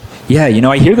ました。 Yeah, you know,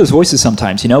 I hear those voices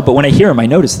sometimes, you know, but when I hear them, I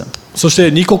notice them. そして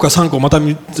2個か3個また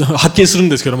発見するん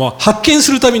ですけども、発見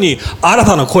するたびに新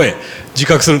たな声自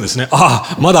覚するんですね。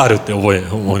ああ、まだあるって思い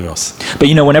ます。 But,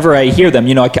 you know, whenever I hear them,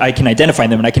 you know, I can identify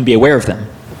them and I can be aware of them.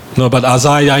 No, but as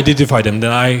I identify them,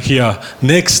 then I hear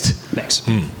next Next.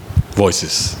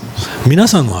 voices. 皆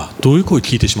さんはどういう声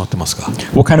聞いてしまってますか？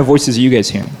 What kind of voices are you guys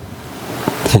hearing?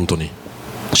 本当に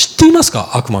知っていますか？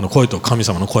悪魔の声と神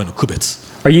様の声の区別。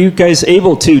 Are you guys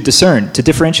able to discern, to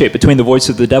differentiate between the voice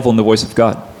of the devil and the voice of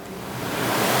God?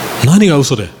 何が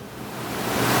嘘で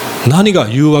何が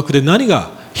誘惑で何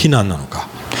が非難なのか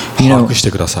把握し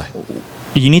てください。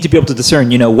 You need to be able to discern,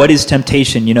 you know, what is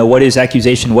temptation, you know, what is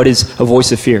accusation, what is a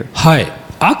voice of fear. はい、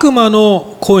悪魔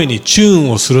の声にチュー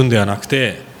ンをするんではなく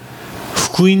て、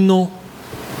福音を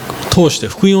通し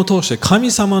て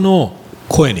神様の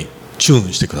声にチュー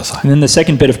ンしてください。 And then the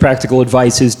second bit of practical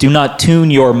advice is do not tune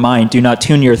your mind, do not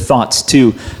tune your thoughts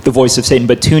to the voice of Satan,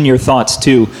 but tune your thoughts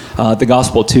to the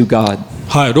gospel, to God.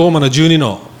 はい、ローマの12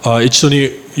の一緒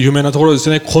に有名なところです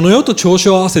ね。この世と調子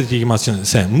を合わせていきませ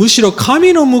ん。むしろ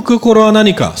神の向く心は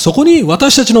何か、そこに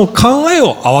私たちの考え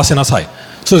を合わせなさい。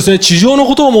そうですね、地上の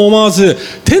ことをも思わず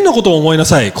天のことを思いな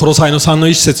さい。コロサイの3の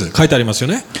1節書いてありますよ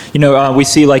ね。 You know, we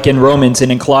see like in Romans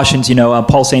and in Colossians, you know,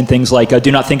 Paul saying things like,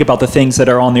 do not think about the things that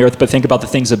are on the earth, but think about the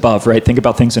things above, right? Think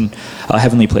about things in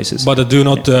heavenly places. But do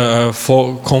not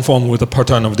conform with the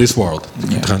pattern of this world っ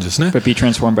て感じですね。 But be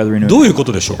transformed by the renewal. どういうこ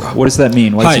とでしょうか？ What does that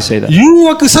mean? Why は does い he say that? 誘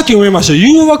惑、さっき読みました。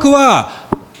誘惑は、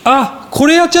こ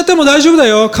れやっちゃっても大丈夫だ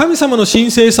よ。神様の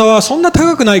神聖さはそんな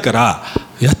高くないから、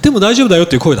やっても大丈夫だよっ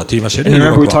ていう声だって言いましたよ And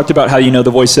ね。 remember, we 誘惑は talked about how, you know, the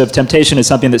voice of temptation is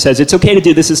something that says it's okay to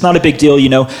do this. It's not a big deal. You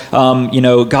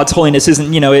know, God's holiness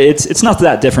isn't. You know, it's not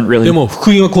that different, で really. も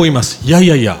福音はこう言います。いやい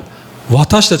やいや、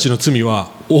私たちの罪は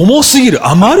重すぎる。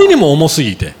あまりにも重す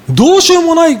ぎて、どうしよう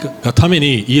もないがため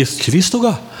にイエス・キリスト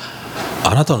が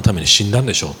あなたのために死んだん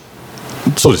でしょう。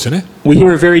そうですよね。 We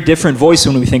hear a very different voice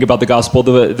when we think about the gospel.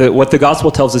 What the gospel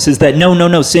tells us is that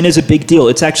no, sin is a big deal.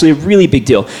 It's actually a really big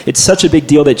deal. It's such a big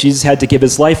deal that Jesus had to give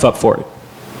his life up for it.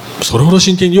 それほど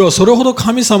真剣に、要はそれほど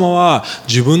神様は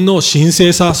自分の神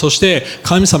聖さ、そして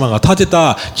神様が立て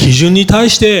た基準に対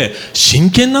して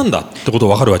真剣なんだってこと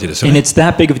が分かるわけですよ And ね。 it's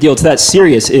that big of a deal. It's that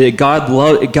serious. God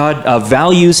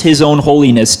values his own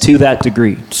holiness to that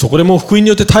degree. そこでもう福音に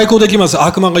よって対抗できます。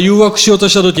悪魔が誘惑しようと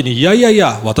したときに、いやいやい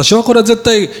や、私はこれは絶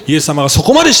対イエス様がそ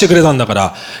こまでしてくれたんだか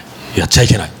らやっちゃい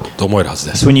けないと思えるはず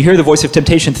です。 So when you hear the voice of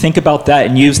temptation, think about that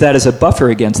and use that as a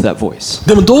buffer against that voice.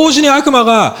 でも同時に悪魔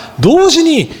が同時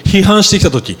に批判してき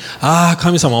たとき、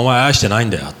神様お前愛してないん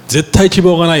だよ、絶対希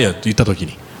望がないよって言ったとき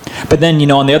に、 But then, you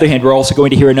know, on the other hand, we're also going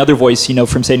to hear another voice, you know,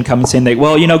 from Satan coming saying that,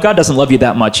 well, you know, God doesn't love you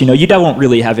that much. You know, you don't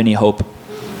really have any hope.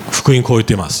 福音こう言っ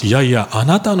ています。いやいや、あ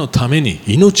なたのために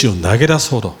命を投げ出す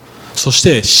ほど、そし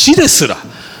て死ですら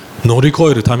乗り越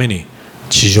えるために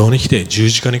地上に来て十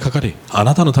字架にかかり、あ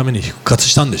なたのために復活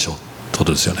したんでしょうってこ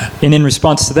とですよね。 And in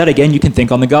response to that, again, you can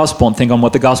think on the gospel and think on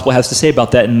what the gospel has to say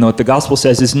about that. And what the gospel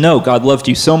says is, no, God loved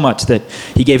you so much that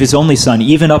he gave his only son,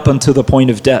 even up until the point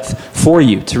of death, for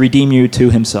you, to redeem you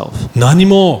to himself. 何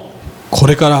もこ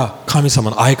れから神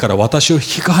様の愛から私を引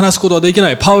き離すことはでき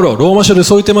ない。パウロ、ローマ書で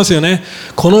そう言ってますよね。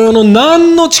この世の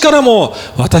何の力も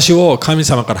私を神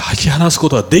様から引き離すこ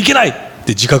とはできないっ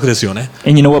て自覚ですよね。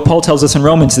 And you know what Paul tells us in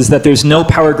Romans is that there's no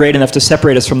power great enough to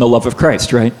separate us from the love of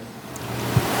Christ, right?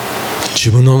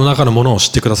 自分の中のものを知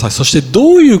ってください。そして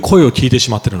どういう声を聞いてし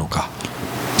まっているのか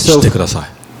知ってくださ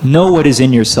い。 Know what is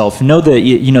in yourself. Know the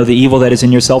the evil that is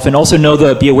in yourself, and also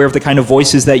be aware of the kind of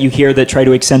voices that you hear that try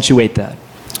to accentuate that.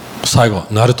 最後、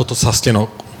ナルトとサスケの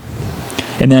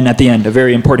And then at the end, a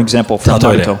very important example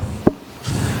from 例えで Naruto.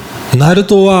 ナル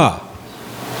トは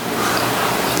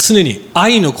常に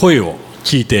愛の声を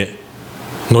聞いて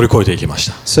乗り越えていきまし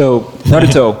た。 So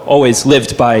Naruto always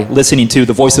lived by listening to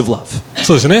the voice of love.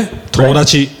 そうですね。友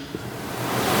達、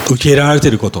受け入れられて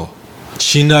いること、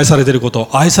信頼されていること、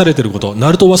愛されていること、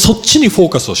ナルトはそっちにフォー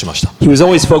カスをしました。 He was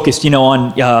always focused,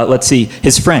 on let's see,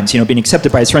 his friends, being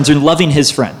accepted by his friends and loving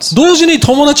his friends. 同時に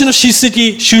友達の叱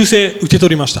責、修正受け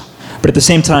取りました。 But at the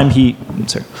same time,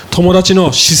 友達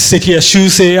の叱責や修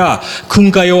正や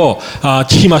訓戒を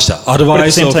聞きました。アドバ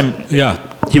イスを。 But at the same time,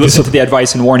 he listened to the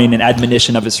advice and warning and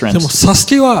admonition of his でも friends. サス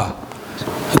ケは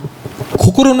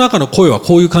心の中の声は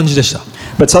こういう感じでした。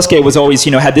 But Sasuke was always,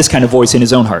 had this kind of voice in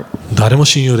his own heart. 誰も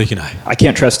信用できない。 I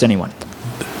can't trust anyone.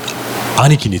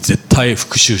 兄貴に絶対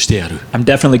復讐してやる。 I'm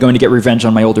definitely going to get revenge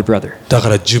on my older brother. だか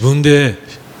ら自分で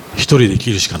一人で生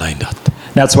きるしかないんだって。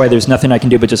 That's why there's nothing I can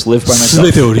do but just live by 全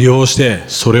myself. てを利用して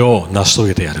それを成し遂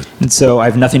げてやる。 And so I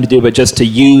have nothing to do but just to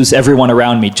use everyone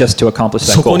around me just to accomplish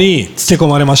that そこ goal. につけ込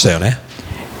まれましたよね。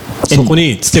そこ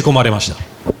につけ込まれました。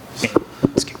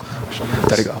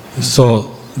 So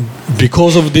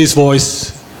because of this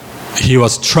voice he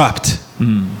was trapped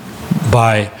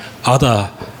by other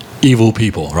evil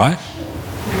people, right?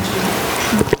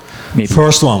 Maybe.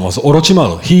 First one was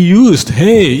Orochimaru. He used,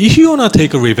 hey, if you wanna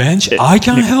take a revenge, I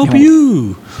can help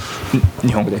you.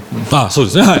 日本語で。あ、そう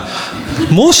ですね。は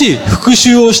い。もし復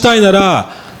讐をしたいな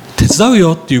ら手伝う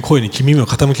よっていう声に君も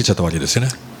傾けちゃったわけですよね。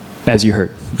As you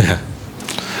heard.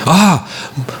 ああ、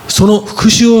その復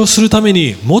讐をするため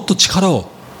にもっと力を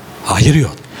あげるよ。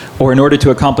 Or in order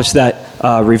to accomplish that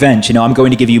revenge, I'm going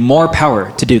to give you more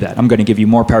power to do that. I'm going to give you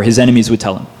more power. His enemies would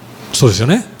tell him. そうですよ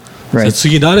ね。 Right.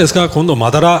 次誰ですか？今度マ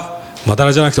ダラ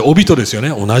じゃなくてオビトですよね。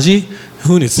同じ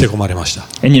風につけ込まれました。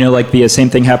 And like the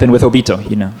same thing happened with Obito,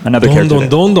 another どん character. どん That,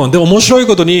 どんどんで面白い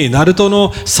ことにナルト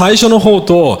の最初の方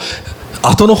と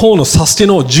後の方のサスケ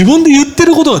の自分で言って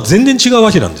ることが全然違う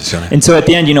わけなんですよね。 and so at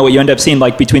the end, what you end up seeing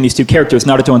like between these two characters,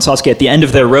 Naruto and Sasuke, at the end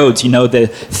of their roads, the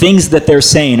things that they're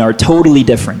saying are totally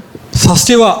different. サス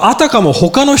ケはあたかも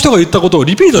他の人が言ったことを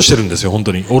リピートしてるんですよ、本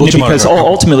当に。オロチマル Because が。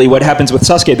 ultimately what happens with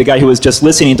Sasuke, the guy who was just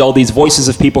listening to all these voices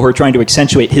of people who are trying to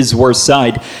accentuate his worst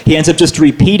side, he ends up just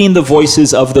repeating the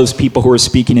voices of those people who are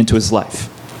speaking into his life.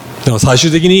 でも最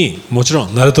終的にもちろ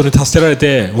んナルトに助けられ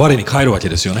て我に帰るわけ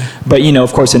ですよね。 But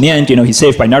of course, in the end, he's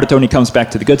saved by Naruto and he comes back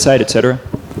to the good side, etc.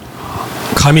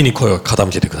 神に声を傾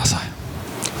けてください。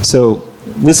 So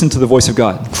listen to the voice of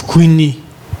God. 福音に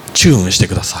チューンして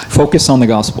ください。 Focus on the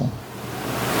gospel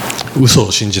嘘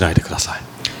を信じないでくださ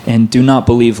い。 and do not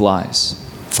believe lies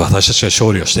私たちは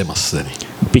勝利をしています、すでに。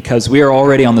 because we are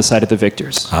already on the side of the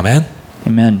victors. アーメン。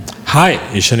 Amen. はい、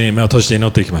一緒に目を閉じて祈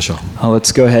っていきましょう。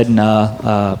 Let's go ahead and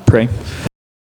pray.